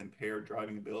people with impaired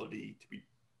driving ability to be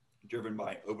driven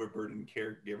by overburdened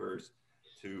caregivers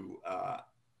to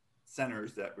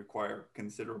centers that require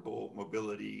considerable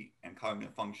mobility and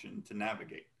cognitive function to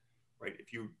navigate, right?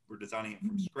 If you were designing it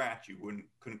from scratch, you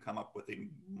couldn't come up with a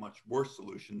much worse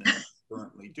solution than you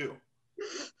currently do.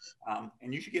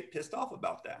 And you should get pissed off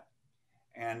about that.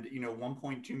 And,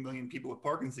 1.2 million people with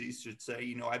Parkinson's should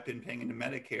say, I've been paying into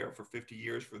Medicare for 50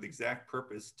 years for the exact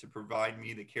purpose to provide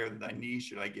me the care that I need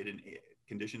should I get a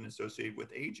condition associated with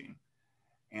aging.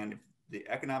 And if the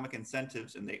economic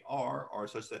incentives, and they are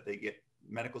such that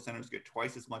medical centers get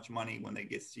twice as much money when they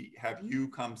have you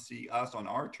come see us on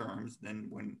our terms than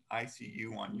when I see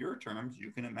you on your terms,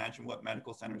 you can imagine what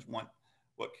medical centers want,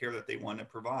 what care that they want to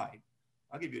provide.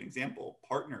 I'll give you an example.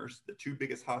 Partners, the two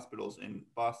biggest hospitals in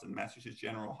Boston, Massachusetts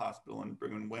General Hospital and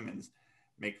Brigham and Women's,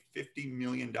 make $50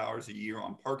 million a year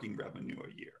on parking revenue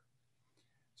a year.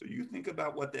 So you think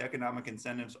about what the economic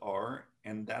incentives are,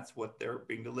 and that's what they're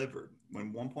being delivered.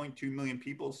 When 1.2 million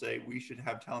people say we should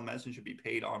have telemedicine should be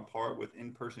paid on par with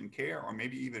in-person care, or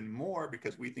maybe even more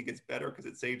because we think it's better because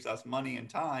it saves us money and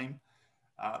time,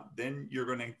 then you're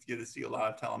going to get to see a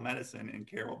lot of telemedicine and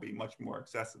care will be much more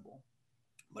accessible.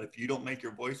 But if you don't make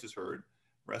your voices heard,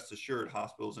 rest assured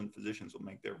hospitals and physicians will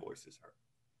make their voices heard.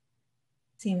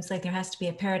 Seems like there has to be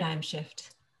a paradigm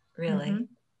shift, really. Mm-hmm.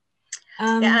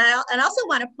 Yeah, and I also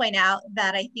want to point out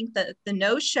that I think that the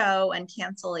no-show and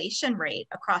cancellation rate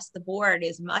across the board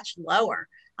is much lower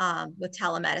with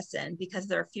telemedicine because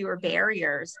there are fewer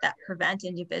barriers that prevent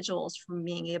individuals from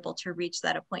being able to reach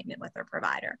that appointment with their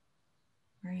provider.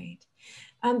 Right.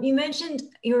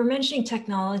 You were mentioning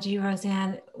technology,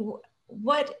 Roseanne.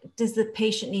 What does the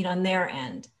patient need on their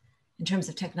end in terms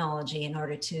of technology in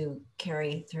order to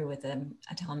carry through with a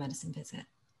telemedicine visit?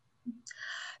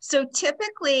 So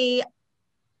typically,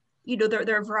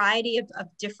 there are a variety of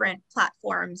different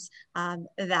platforms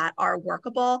that are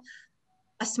workable.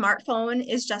 A smartphone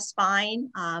is just fine,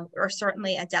 or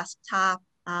certainly a desktop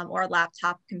or a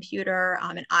laptop computer.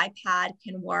 An iPad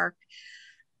can work.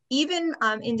 Even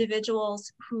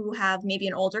individuals who have maybe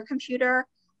an older computer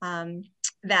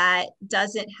that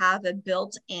doesn't have a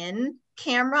built-in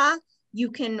camera,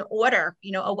 you can order,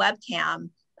 a webcam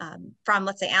from,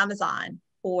 let's say, Amazon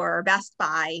or Best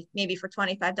Buy, maybe for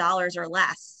 $25 or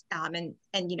less, and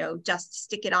just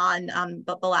stick it on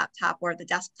the laptop or the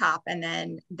desktop, and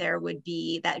then there would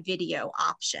be that video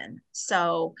option.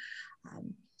 So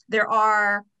there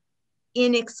are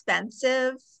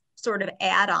inexpensive sort of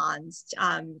add-ons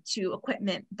to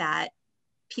equipment that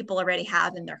people already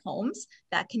have in their homes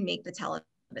that can make the televisit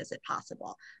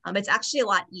possible. It's actually a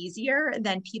lot easier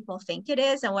than people think it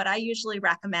is. And what I usually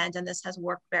recommend, and this has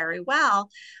worked very well,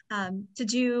 to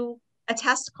do a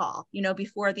test call,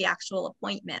 before the actual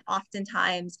appointment.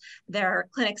 Oftentimes there are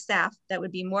clinic staff that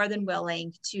would be more than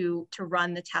willing to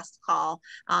run the test call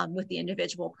with the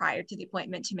individual prior to the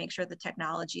appointment to make sure the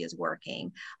technology is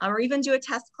working, or even do a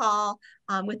test call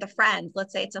with a friend.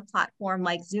 Let's say it's a platform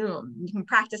like Zoom. You can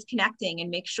practice connecting and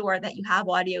make sure that you have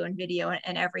audio and video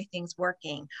and everything's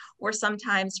working. Or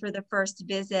sometimes for the first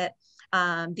visit,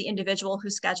 the individual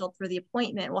who's scheduled for the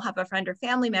appointment will have a friend or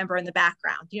family member in the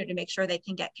background, to make sure they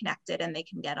can get connected and they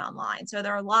can get online. So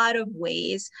there are a lot of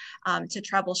ways to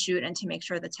troubleshoot and to make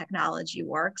sure the technology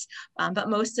works. But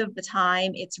most of the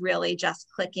time, it's really just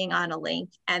clicking on a link,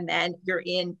 and then you're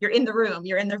in the room,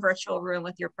 you're in the virtual room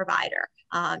with your provider.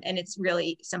 And it's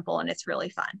really simple and it's really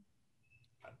fun.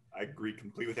 I agree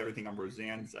completely with everything on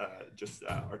Roseanne's just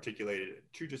articulated.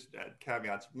 Two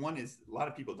caveats. One is a lot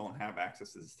of people don't have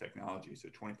access to this technology. So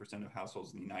 20% of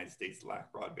households in the United States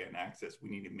lack broadband access. We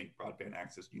need to make broadband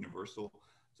access universal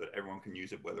so that everyone can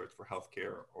use it, whether it's for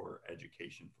healthcare or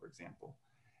education, for example.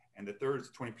 And the third is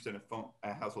 20%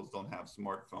 of households don't have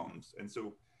smartphones. And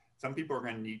so some people are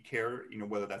going to need care,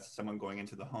 whether that's someone going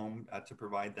into the home to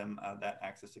provide them that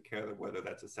access to care, whether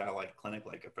that's a satellite clinic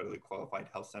like a federally qualified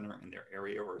health center in their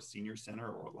area, or a senior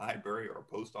center, or a library, or a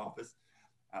post office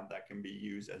that can be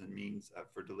used as a means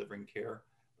for delivering care.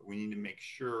 But we need to make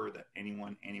sure that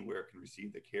anyone, anywhere can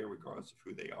receive the care regardless of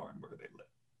who they are and where they live.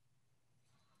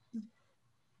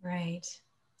 Right.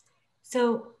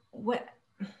 So what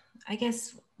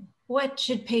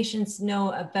should patients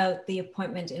know about the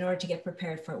appointment in order to get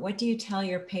prepared for it? What do you tell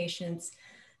your patients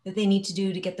that they need to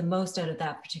do to get the most out of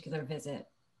that particular visit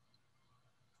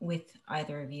with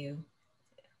either of you?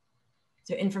 Is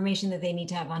there information that they need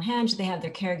to have on hand? Should they have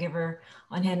their caregiver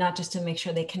on hand, not just to make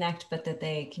sure they connect, but that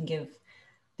they can give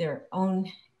their own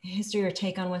history or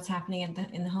take on what's happening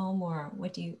in the home? Or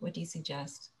what do you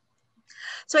suggest?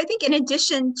 So I think in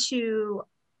addition to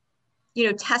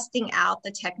testing out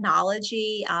the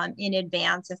technology in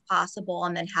advance if possible,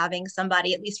 and then having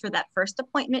somebody, at least for that first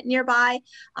appointment, nearby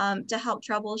to help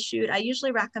troubleshoot. I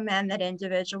usually recommend that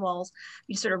individuals,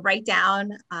 you sort of write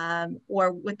down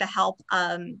or with the help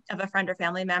of a friend or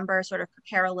family member, sort of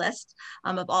prepare a list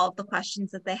of all of the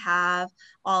questions that they have,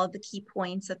 all of the key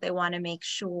points that they want to make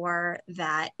sure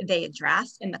that they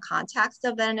address in the context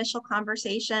of the initial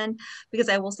conversation. Because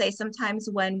I will say sometimes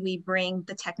when we bring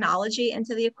the technology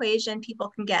into the equation, people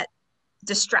can get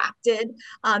distracted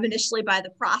initially by the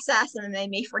process, and then they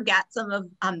may forget some of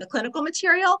the clinical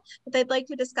material that they'd like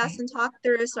to discuss and talk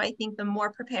through. So I think the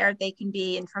more prepared they can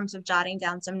be in terms of jotting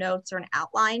down some notes or an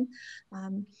outline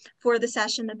for the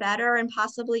session, the better, and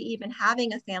possibly even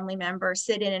having a family member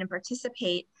sit in and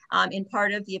participate in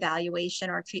part of the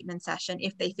evaluation or treatment session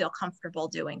if they feel comfortable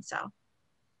doing so.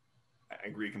 I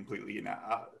agree completely. And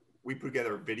we put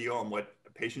together a video on what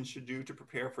patients should do to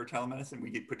prepare for telemedicine.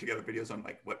 We put together videos on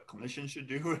like what clinicians should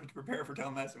do to prepare for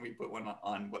telemedicine. We put one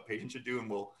on what patients should do, and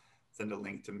we'll send a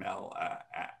link to Mel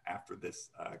after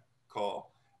this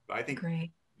call. But I think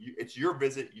it's your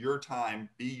visit, your time,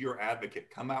 be your advocate.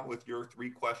 Come out with your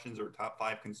 3 questions or top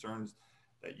 5 concerns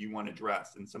that you want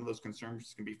addressed. And some of those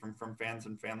concerns can be from fans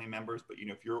and family members, but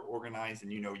if you're organized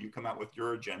and you come out with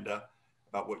your agenda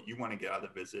about what you want to get out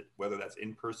of the visit, whether that's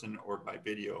in person or by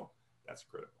video, that's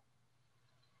critical.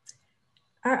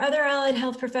 Are other allied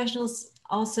health professionals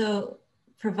also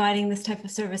providing this type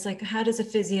of service? Like, how does a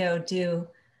physio do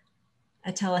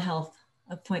a telehealth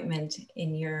appointment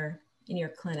in your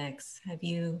clinics? Have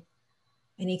you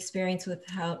any experience with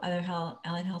how other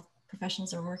allied health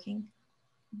professionals are working?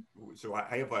 So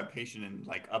I have a patient in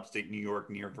like upstate New York,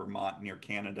 near Vermont, near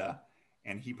Canada,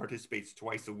 and he participates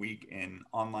twice a week in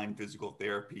online physical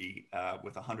therapy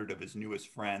with 100 of his newest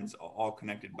friends, all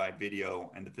connected by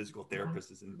video, and the physical therapist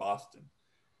is in Boston.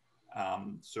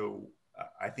 So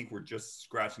I think we're just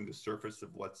scratching the surface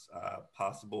of what's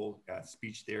possible.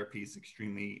 Speech therapy is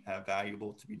extremely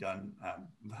valuable to be done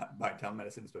by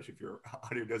telemedicine, especially if your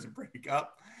audio doesn't break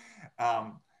up.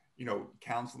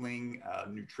 Counseling,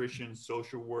 nutrition,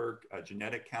 social work,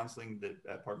 genetic counseling.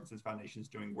 The Parkinson's Foundation is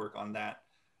doing work on that.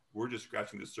 We're just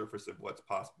scratching the surface of what's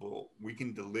possible. We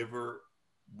can deliver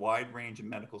wide range of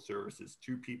medical services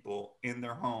to people in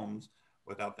their homes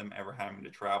without them ever having to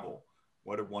travel.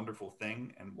 What a wonderful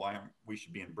thing, and why we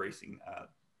should be embracing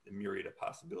the myriad of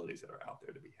possibilities that are out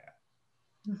there to be had.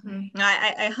 Mm-hmm.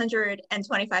 I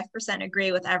 125%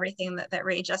 agree with everything that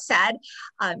Ray just said.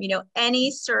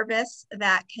 Any service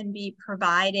that can be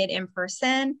provided in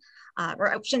person,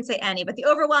 or I shouldn't say any, but the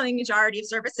overwhelming majority of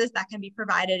services that can be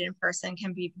provided in person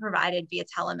can be provided via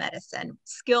telemedicine.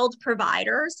 Skilled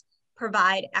providers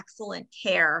provide excellent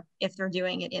care if they're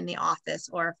doing it in the office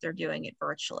or if they're doing it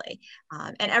virtually.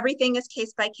 And everything is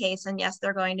case by case. And yes, there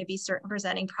are going to be certain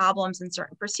presenting problems and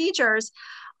certain procedures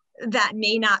that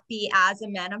may not be as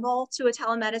amenable to a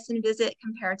telemedicine visit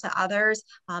compared to others.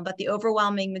 But the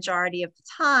overwhelming majority of the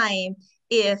time,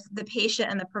 if the patient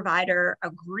and the provider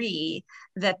agree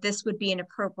that this would be an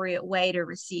appropriate way to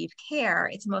receive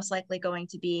care, it's most likely going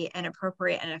to be an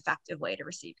appropriate and effective way to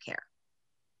receive care.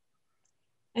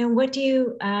 And what do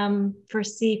you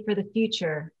foresee for the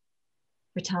future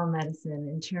for telemedicine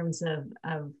in terms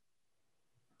of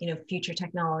future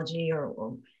technology,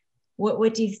 or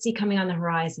what do you see coming on the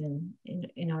horizon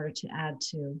in order to add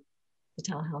to the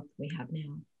telehealth we have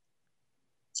now?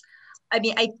 I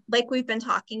mean, like we've been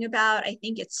talking about, I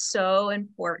think it's so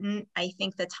important. I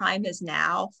think the time is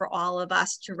now for all of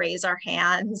us to raise our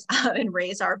hands and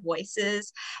raise our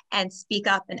voices and speak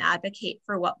up and advocate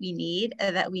for what we need,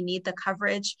 that we need the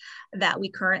coverage that we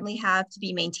currently have to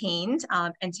be maintained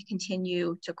and to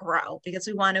continue to grow, because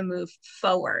we want to move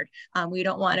forward. We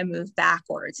don't want to move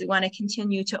backwards. We want to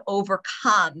continue to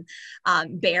overcome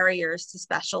barriers to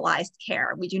specialized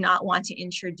care. We do not want to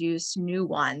introduce new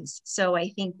ones. So I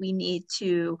think we need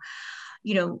to,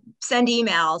 send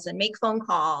emails and make phone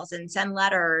calls and send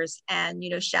letters and,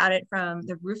 shout it from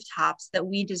the rooftops that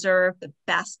we deserve the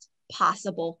best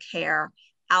possible care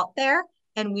out there.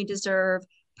 And we deserve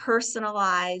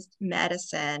personalized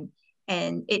medicine,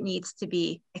 and it needs to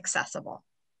be accessible.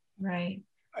 Right.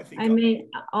 I mean,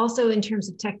 also in terms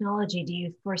of technology, do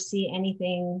you foresee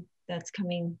anything that's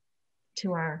coming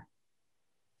to our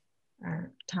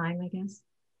time, I guess?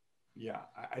 Yeah,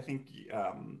 I think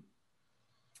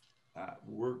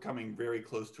we're coming very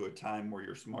close to a time where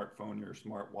your smartphone, your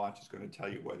smartwatch is going to tell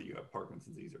you whether you have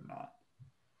Parkinson's disease or not,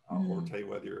 or tell you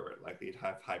whether you're likely to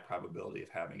have high probability of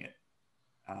having it.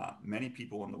 Many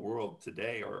people in the world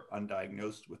today are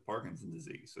undiagnosed with Parkinson's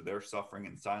disease, so they're suffering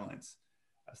in silence.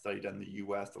 A study done in the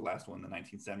US, the last one in the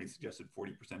 1970s, suggested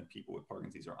 40% of people with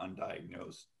Parkinson's disease are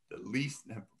undiagnosed. The least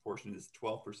proportion is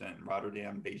 12% in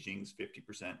Rotterdam, Beijing's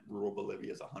 50%, rural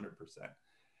Bolivia is 100%.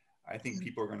 I think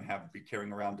people are going to be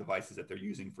carrying around devices that they're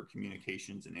using for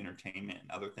communications and entertainment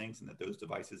and other things, and that those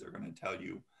devices are going to tell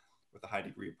you with a high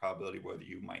degree of probability whether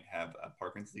you might have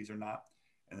Parkinson's disease or not.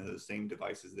 And then those same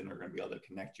devices then are going to be able to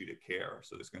connect you to care.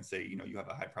 So it's going to say, you have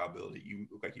a high probability, you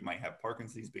look like you might have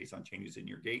Parkinson's disease based on changes in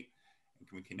your gait. And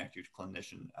can we connect you to a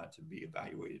clinician to be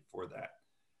evaluated for that?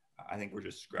 I think we're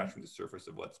just scratching the surface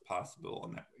of what's possible,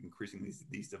 and that increasingly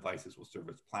these devices will serve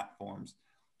as platforms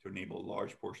to enable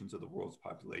large portions of the world's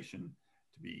population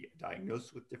to be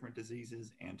diagnosed with different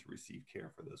diseases and to receive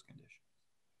care for those conditions.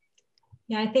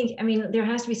 Yeah, I mean, there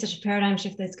has to be such a paradigm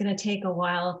shift that's going to take a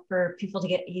while for people to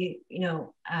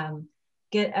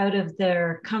get out of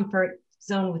their comfort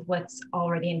zone with what's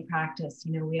already in practice.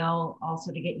 We all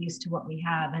also to get used to what we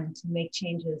have, and to make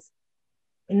changes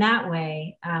in that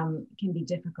way can be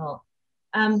difficult.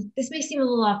 This may seem a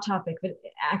little off topic, but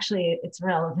actually it's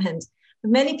relevant. But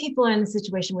many people are in the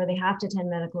situation where they have to attend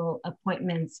medical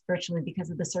appointments virtually because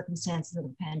of the circumstances of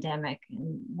the pandemic,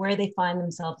 and where they find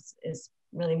themselves is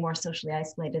really more socially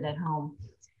isolated at home.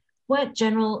 What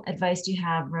general advice do you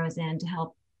have, Roseanne, to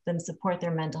help them support their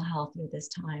mental health through this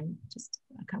time? Just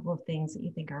a couple of things that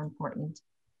you think are important.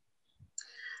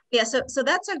 Yeah, so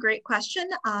that's a great question.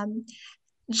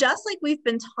 Just like we've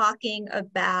been talking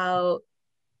about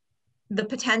the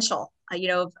potential,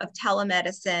 of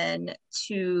telemedicine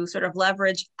to sort of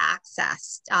leverage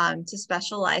access to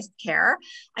specialized care,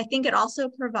 I think it also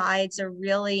provides a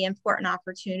really important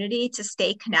opportunity to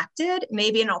stay connected,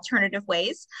 maybe in alternative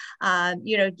ways,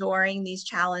 during these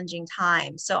challenging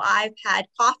times. So I've had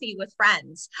coffee with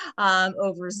friends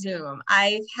over Zoom.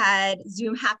 I've had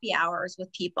Zoom happy hours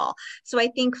with people. So I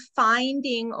think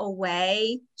finding a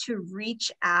way to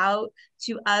reach out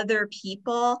to other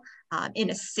people in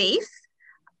a safe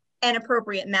and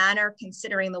appropriate manner,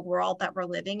 considering the world that we're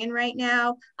living in right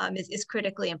now, is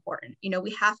critically important.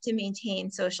 We have to maintain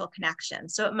social connection.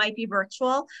 So it might be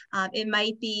virtual. It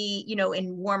might be,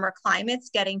 in warmer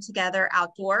climates, getting together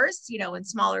outdoors, in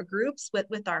smaller groups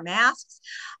with our masks.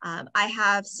 I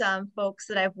have some folks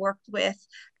that I've worked with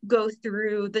go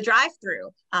through the drive-through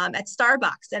at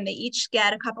Starbucks, and they each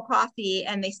get a cup of coffee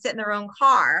and they sit in their own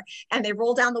car and they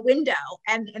roll down the window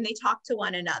and they talk to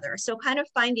one another. So kind of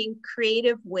finding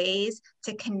creative ways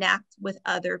to connect with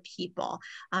other people.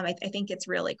 I think it's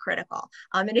really critical.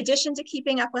 In addition to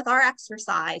keeping up with our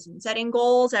exercise and setting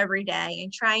goals every day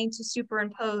and trying to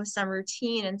superimpose some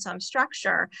routine and some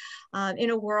structure in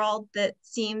a world that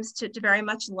seems to very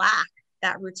much lack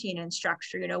that routine and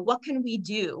structure. What can we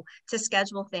do to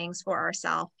schedule things for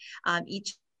ourselves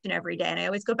each and every day? And I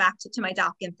always go back to my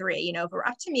Dobkin 3. If we're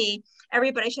up to me,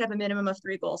 everybody should have a minimum of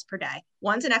 3 goals per day.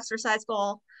 One's an exercise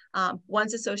goal,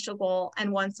 one's a social goal,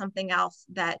 and one's something else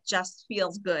that just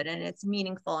feels good and it's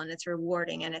meaningful and it's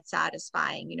rewarding and it's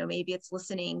satisfying. Maybe it's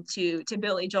listening to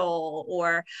Billy Joel,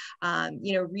 or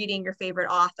reading your favorite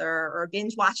author, or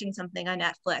binge watching something on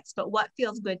Netflix. But what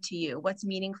feels good to you? What's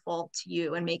meaningful to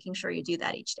you? And making sure you do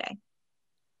that each day.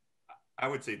 I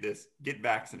would say this: get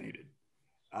vaccinated.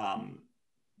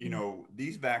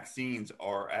 These vaccines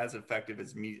are as effective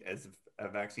as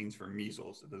vaccines for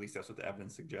measles. At least that's what the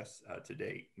evidence suggests to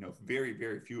date. Very,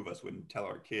 very few of us wouldn't tell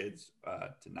our kids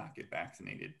to not get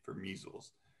vaccinated for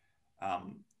measles.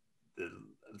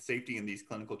 safety in these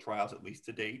clinical trials, at least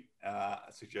to date,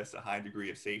 suggests a high degree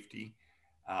of safety.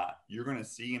 You're going to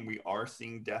see, and we are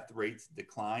seeing death rates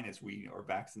decline as we are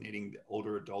vaccinating the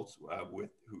older adults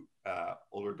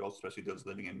older adults, especially those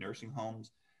living in nursing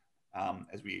homes.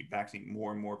 As we vaccinate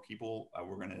more and more people,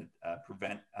 we're going to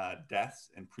prevent deaths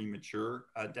and premature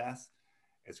deaths.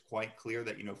 It's quite clear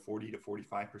that 40 to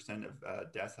 45%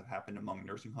 of deaths have happened among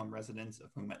nursing home residents, of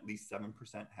whom at least 7%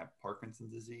 have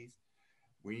Parkinson's disease.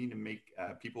 We need to make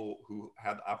people who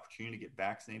have the opportunity to get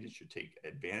vaccinated should take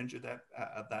advantage of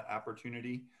that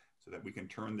opportunity, so that we can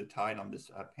turn the tide on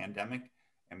this pandemic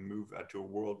and move to a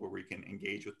world where we can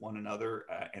engage with one another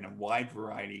in a wide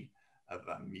variety of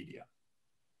media.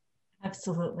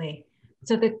 Absolutely.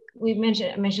 So I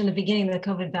mentioned in the beginning the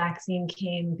COVID vaccine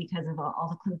came because of all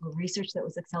the clinical research that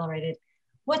was accelerated.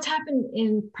 What's happened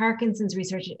in Parkinson's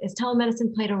research? Has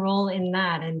telemedicine played a role in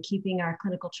that and keeping our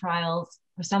clinical trials,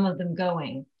 or some of them,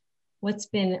 going? What's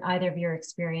been either of your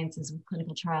experiences with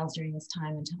clinical trials during this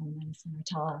time in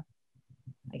telemedicine or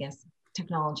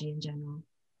technology in general?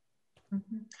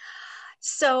 Mm-hmm.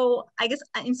 So I guess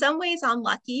in some ways I'm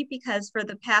lucky, because for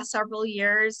the past several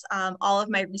years, all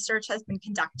of my research has been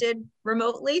conducted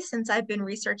remotely since I've been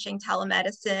researching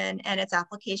telemedicine and its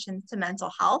applications to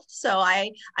mental health. So I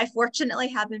fortunately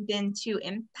haven't been too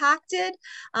impacted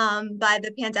by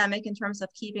the pandemic in terms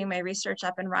of keeping my research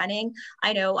up and running.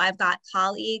 I know I've got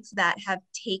colleagues that have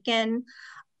taken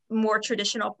more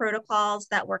traditional protocols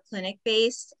that were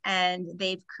clinic-based, and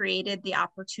they've created the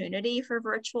opportunity for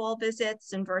virtual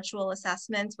visits and virtual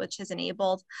assessments, which has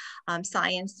enabled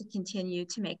science to continue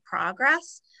to make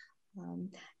progress.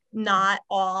 Not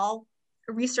all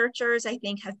researchers, I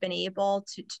think, have been able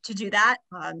to do that,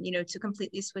 to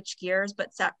completely switch gears, but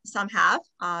some have,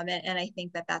 and I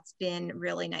think that that's been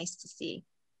really nice to see.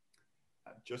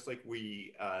 Just like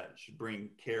we should bring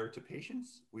care to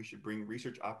patients, we should bring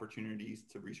research opportunities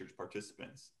to research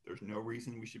participants. There's no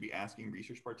reason we should be asking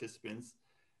research participants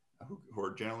who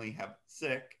are generally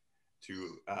sick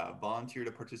to volunteer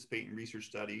to participate in research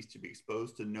studies, to be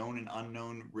exposed to known and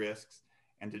unknown risks,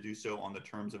 and to do so on the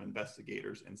terms of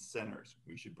investigators and centers.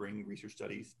 We should bring research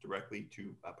studies directly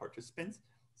to participants.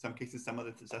 In some cases, some of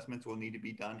the assessments will need to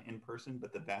be done in person,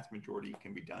 but the vast majority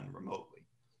can be done remotely.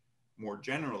 More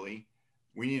generally,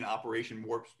 we need an Operation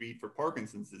Warp Speed for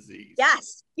Parkinson's disease.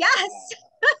 Yes, yes.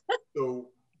 So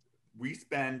we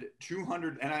spend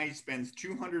NIH spends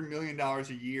 $200 million a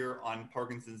year on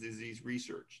Parkinson's disease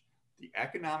research. The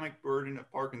economic burden of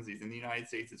Parkinson's disease in the United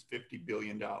States is $50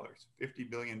 billion. $50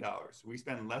 billion. So we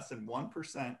spend less than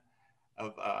 1%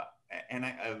 of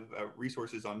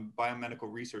resources on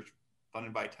biomedical research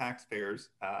funded by taxpayers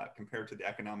compared to the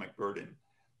economic burden.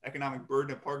 Economic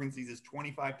burden of Parkinson's disease is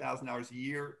 $25,000 a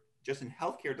year just in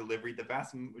healthcare delivery, the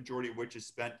vast majority of which is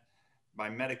spent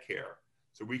by Medicare.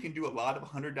 So we can do a lot of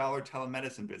 $100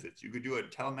 telemedicine visits. You could do a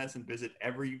telemedicine visit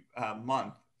every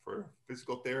month for a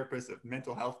physical therapist, a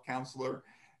mental health counselor,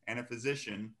 and a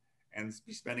physician, and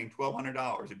be spending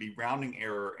 $1,200. It'd be rounding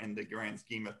error in the grand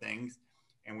scheme of things.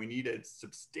 And we need to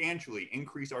substantially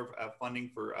increase our funding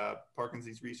for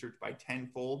Parkinson's research by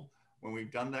tenfold. When we've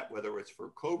done that, whether it's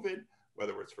for COVID,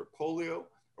 whether it's for polio,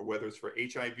 or whether it's for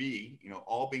HIV,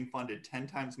 all being funded 10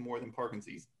 times more than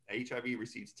Parkinson's. HIV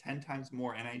receives 10 times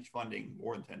more NIH funding,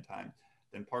 more than 10 times,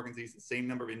 than Parkinson's. The same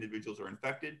number of individuals are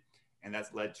infected, and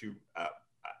that's led to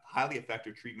highly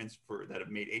effective treatments that have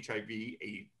made HIV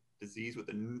a disease with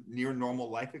a near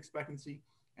normal life expectancy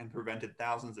and prevented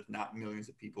thousands, if not millions,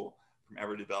 of people from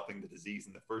ever developing the disease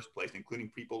in the first place, including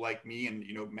people like me and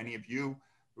many of you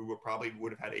who probably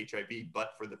would have had HIV,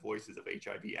 but for the voices of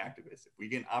HIV activists. If we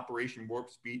get an Operation Warp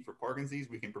Speed for Parkinson's,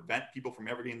 we can prevent people from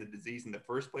ever getting the disease in the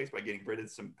first place by getting rid of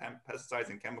some pesticides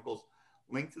and chemicals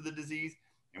linked to the disease,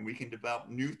 and we can develop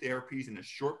new therapies in a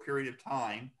short period of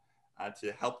time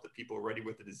to help the people already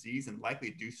with the disease, and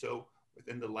likely do so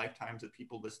within the lifetimes of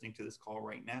people listening to this call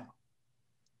right now.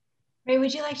 Ray,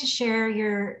 would you like to share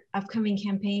your upcoming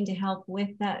campaign to help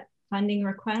with that funding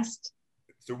request?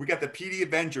 So we got the PD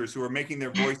Avengers who are making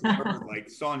their voices heard, like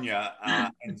Soania.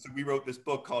 And so we wrote this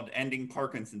book called Ending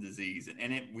Parkinson's Disease. And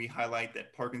in it, we highlight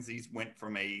that Parkinson's disease went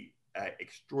from a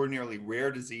extraordinarily rare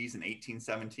disease in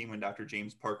 1817 when Dr.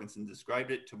 James Parkinson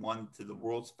described it to the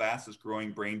world's fastest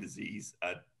growing brain disease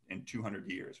in 200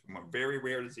 years. From a very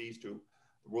rare disease to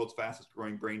the world's fastest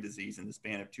growing brain disease in the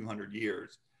span of 200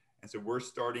 years. And so we're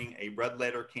starting a red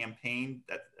letter campaign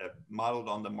that's modeled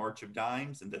on the March of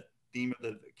Dimes. And the theme of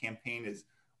the campaign is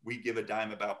 "We Give a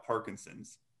Dime About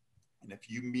Parkinson's." And if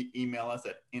you email us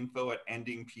at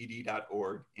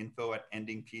info@endingpd.org,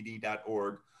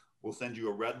 info@endingpd.org, we'll send you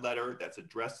a red letter that's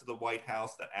addressed to the White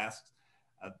House that asks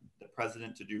the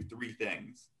president to do 3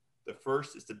 things. The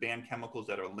first is to ban chemicals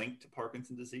that are linked to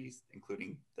Parkinson's disease,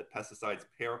 including the pesticides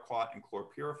paraquat and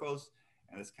chlorpyrifos,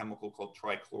 and this chemical called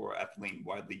trichloroethylene,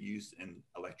 widely used in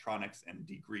electronics and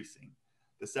degreasing.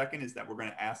 The second is that we're going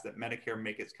to ask that Medicare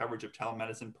make its coverage of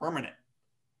telemedicine permanent.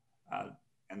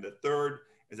 And the third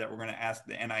is that we're going to ask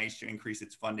the NIH to increase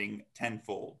its funding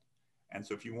tenfold. And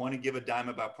so if you want to give a dime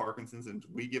about Parkinson's, and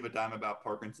we give a dime about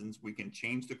Parkinson's, we can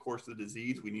change the course of the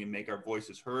disease. We need to make our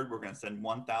voices heard. We're going to send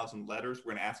 1,000 letters.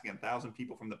 We're going to ask 1,000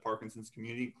 people from the Parkinson's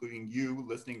community, including you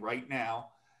listening right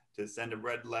now, to send a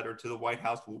red letter to the White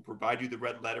House. We'll provide you the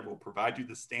red letter. We'll provide you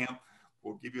the stamp.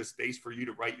 We'll give you a space for you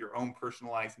to write your own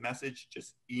personalized message.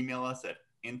 Just email us at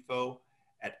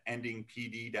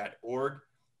info@endingpd.org.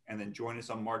 And then join us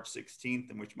on March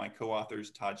 16th, in which my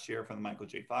co-authors, Todd Scher from the Michael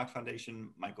J. Fox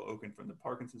Foundation, Michael Oken from the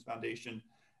Parkinson's Foundation,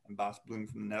 and Bas Bloem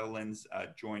from the Netherlands,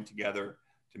 join together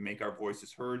to make our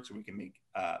voices heard so we can make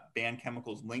ban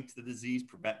chemicals linked to the disease,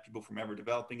 prevent people from ever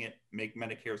developing it, make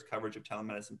Medicare's coverage of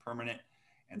telemedicine permanent,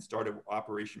 and start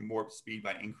Operation Warp Speed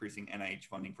by increasing NIH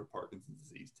funding for Parkinson's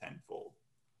disease tenfold.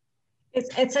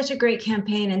 It's such a great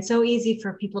campaign and so easy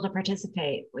for people to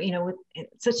participate, you know, with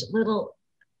such little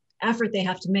effort they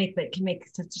have to make, but can make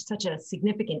such a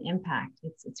significant impact.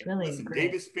 It's really great.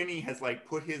 Davis Phinney has like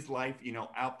put his life, you know,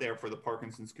 out there for the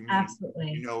Parkinson's community. Absolutely.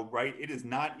 You know, right? It is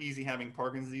not easy having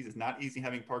Parkinson's disease. It's not easy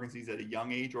having Parkinson's disease at a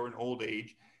young age or an old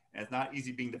age. And it's not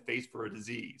easy being the face for a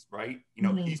disease, right? You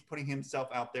know, he's putting himself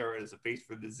out there as a face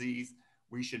for the disease.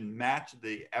 We should match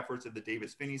the efforts of the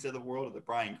Davis Finneys of the world, of the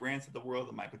Brian Grants of the world,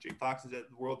 the Michael J. Foxes of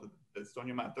the world, the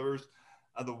Soania Mathurs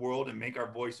of the world, and make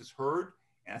our voices heard.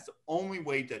 And that's the only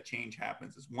way that change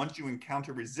happens, is once you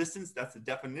encounter resistance. That's the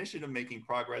definition of making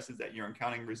progress, is that you're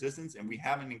encountering resistance. And we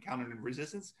haven't encountered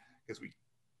resistance because we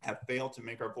have failed to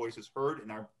make our voices heard.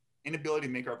 And our inability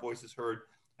to make our voices heard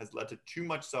has led to too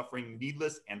much suffering,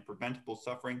 needless and preventable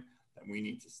suffering, that we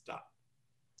need to stop.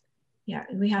 Yeah,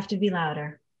 we have to be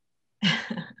louder.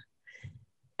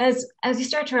 As you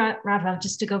start to wrap up,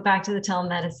 just to go back to the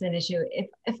telemedicine issue,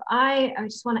 if I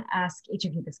just want to ask each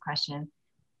of you this question.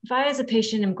 If I, as a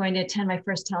patient, am going to attend my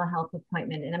first telehealth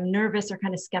appointment and I'm nervous or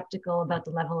kind of skeptical about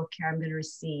the level of care I'm going to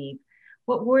receive,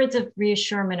 what words of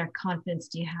reassurance or confidence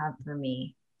do you have for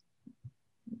me?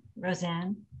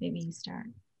 Roseanne, maybe you start.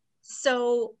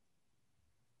 So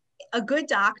a good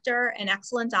doctor, an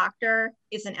excellent doctor,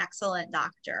 is an excellent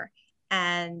doctor.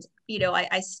 And, you know,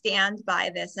 I stand by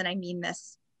this, and I mean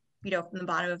this, you know, from the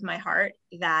bottom of my heart,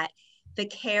 that the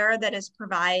care that is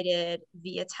provided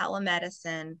via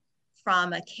telemedicine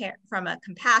from a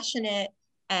compassionate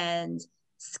and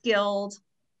skilled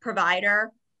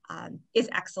provider is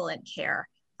excellent care.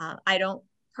 I don't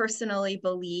personally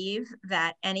believe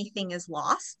that anything is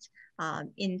lost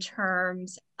in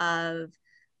terms of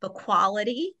the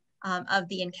quality of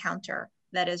the encounter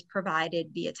that is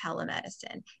provided via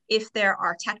telemedicine. If there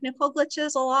are technical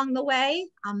glitches along the way,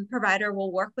 the provider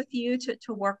will work with you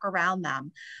to work around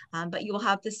them, but you will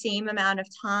have the same amount of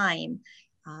time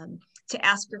to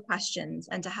ask your questions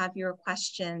and to have your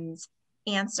questions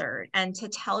answered and to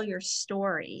tell your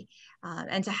story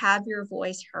and to have your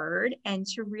voice heard and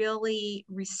to really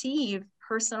receive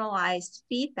personalized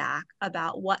feedback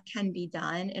about what can be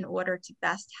done in order to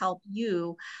best help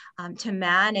you to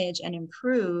manage and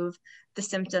improve the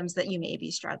symptoms that you may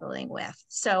be struggling with.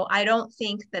 So I don't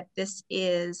think that this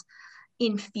is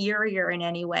inferior in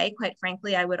any way. Quite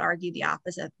frankly, I would argue the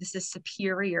opposite. This is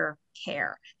superior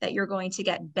care, that you're going to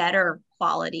get better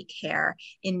quality care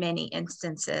in many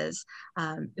instances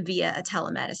via a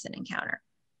telemedicine encounter.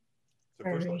 So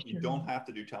first of all, you don't have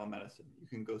to do telemedicine. You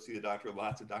can go see the doctor.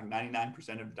 Lots of doctors,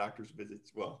 99% of doctors'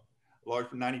 visits, well, a large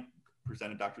 90%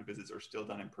 of doctors' visits are still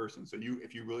done in person. So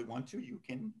if you really want to, you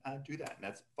can do that, and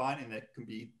that's fine. And that can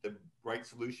be the right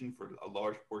solution for a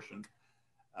large portion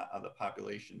of the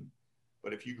population.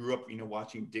 But if you grew up, you know,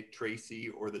 watching Dick Tracy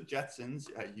or the Jetsons,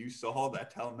 you saw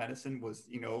that telemedicine was,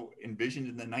 you know, envisioned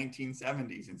in the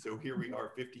 1970s. And so here we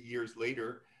are 50 years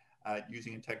later,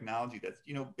 using a technology that's,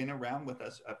 you know, been around with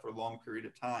us for a long period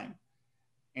of time.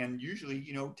 And usually,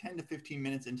 you know, 10 to 15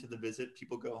 minutes into the visit,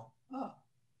 people go, oh,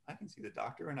 I can see the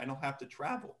doctor and I don't have to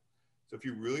travel. So if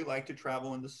you really like to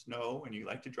travel in the snow and you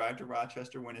like to drive to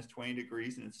Rochester when it's 20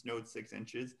 degrees and it snowed 6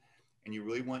 inches, and you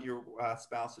really want your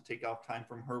spouse to take off time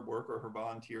from her work or her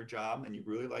volunteer job, and you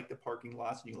really like the parking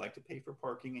lots, and you like to pay for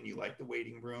parking, and you like the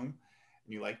waiting room,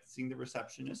 and you like seeing the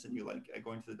receptionist, and you like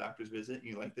going to the doctor's visit,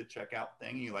 and you like the checkout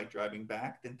thing, and you like driving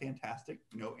back, then fantastic.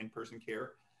 You know, in-person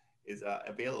care is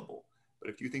available. But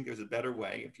if you think there's a better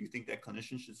way, if you think that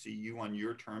clinicians should see you on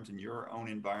your terms in your own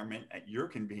environment at your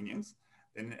convenience,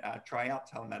 then try out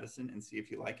telemedicine and see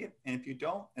if you like it. And if you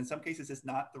don't, in some cases, it's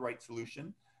not the right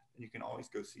solution, then you can always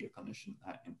go see a clinician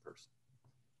in person.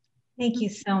 Thank you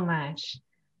so much.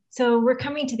 So we're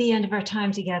coming to the end of our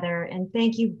time together, and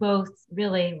thank you both,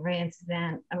 really, Ray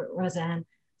and Roseanne,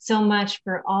 so much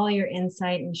for all your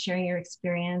insight and sharing your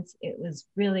experience. It was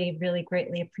really, really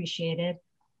greatly appreciated.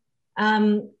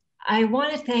 I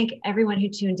want to thank everyone who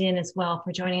tuned in as well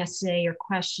for joining us today, your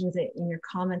questions and your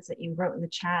comments that you wrote in the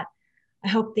chat. I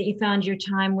hope that you found your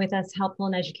time with us helpful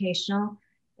and educational.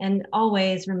 And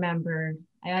always remember,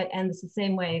 I end this the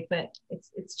same way, but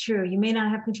it's true. You may not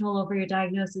have control over your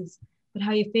diagnosis, but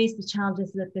how you face the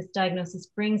challenges that this diagnosis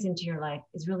brings into your life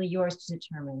is really yours to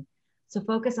determine. So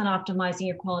focus on optimizing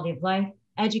your quality of life,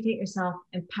 educate yourself,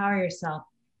 empower yourself,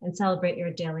 and celebrate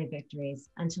your daily victories.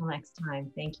 Until next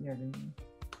time, thank you, everyone.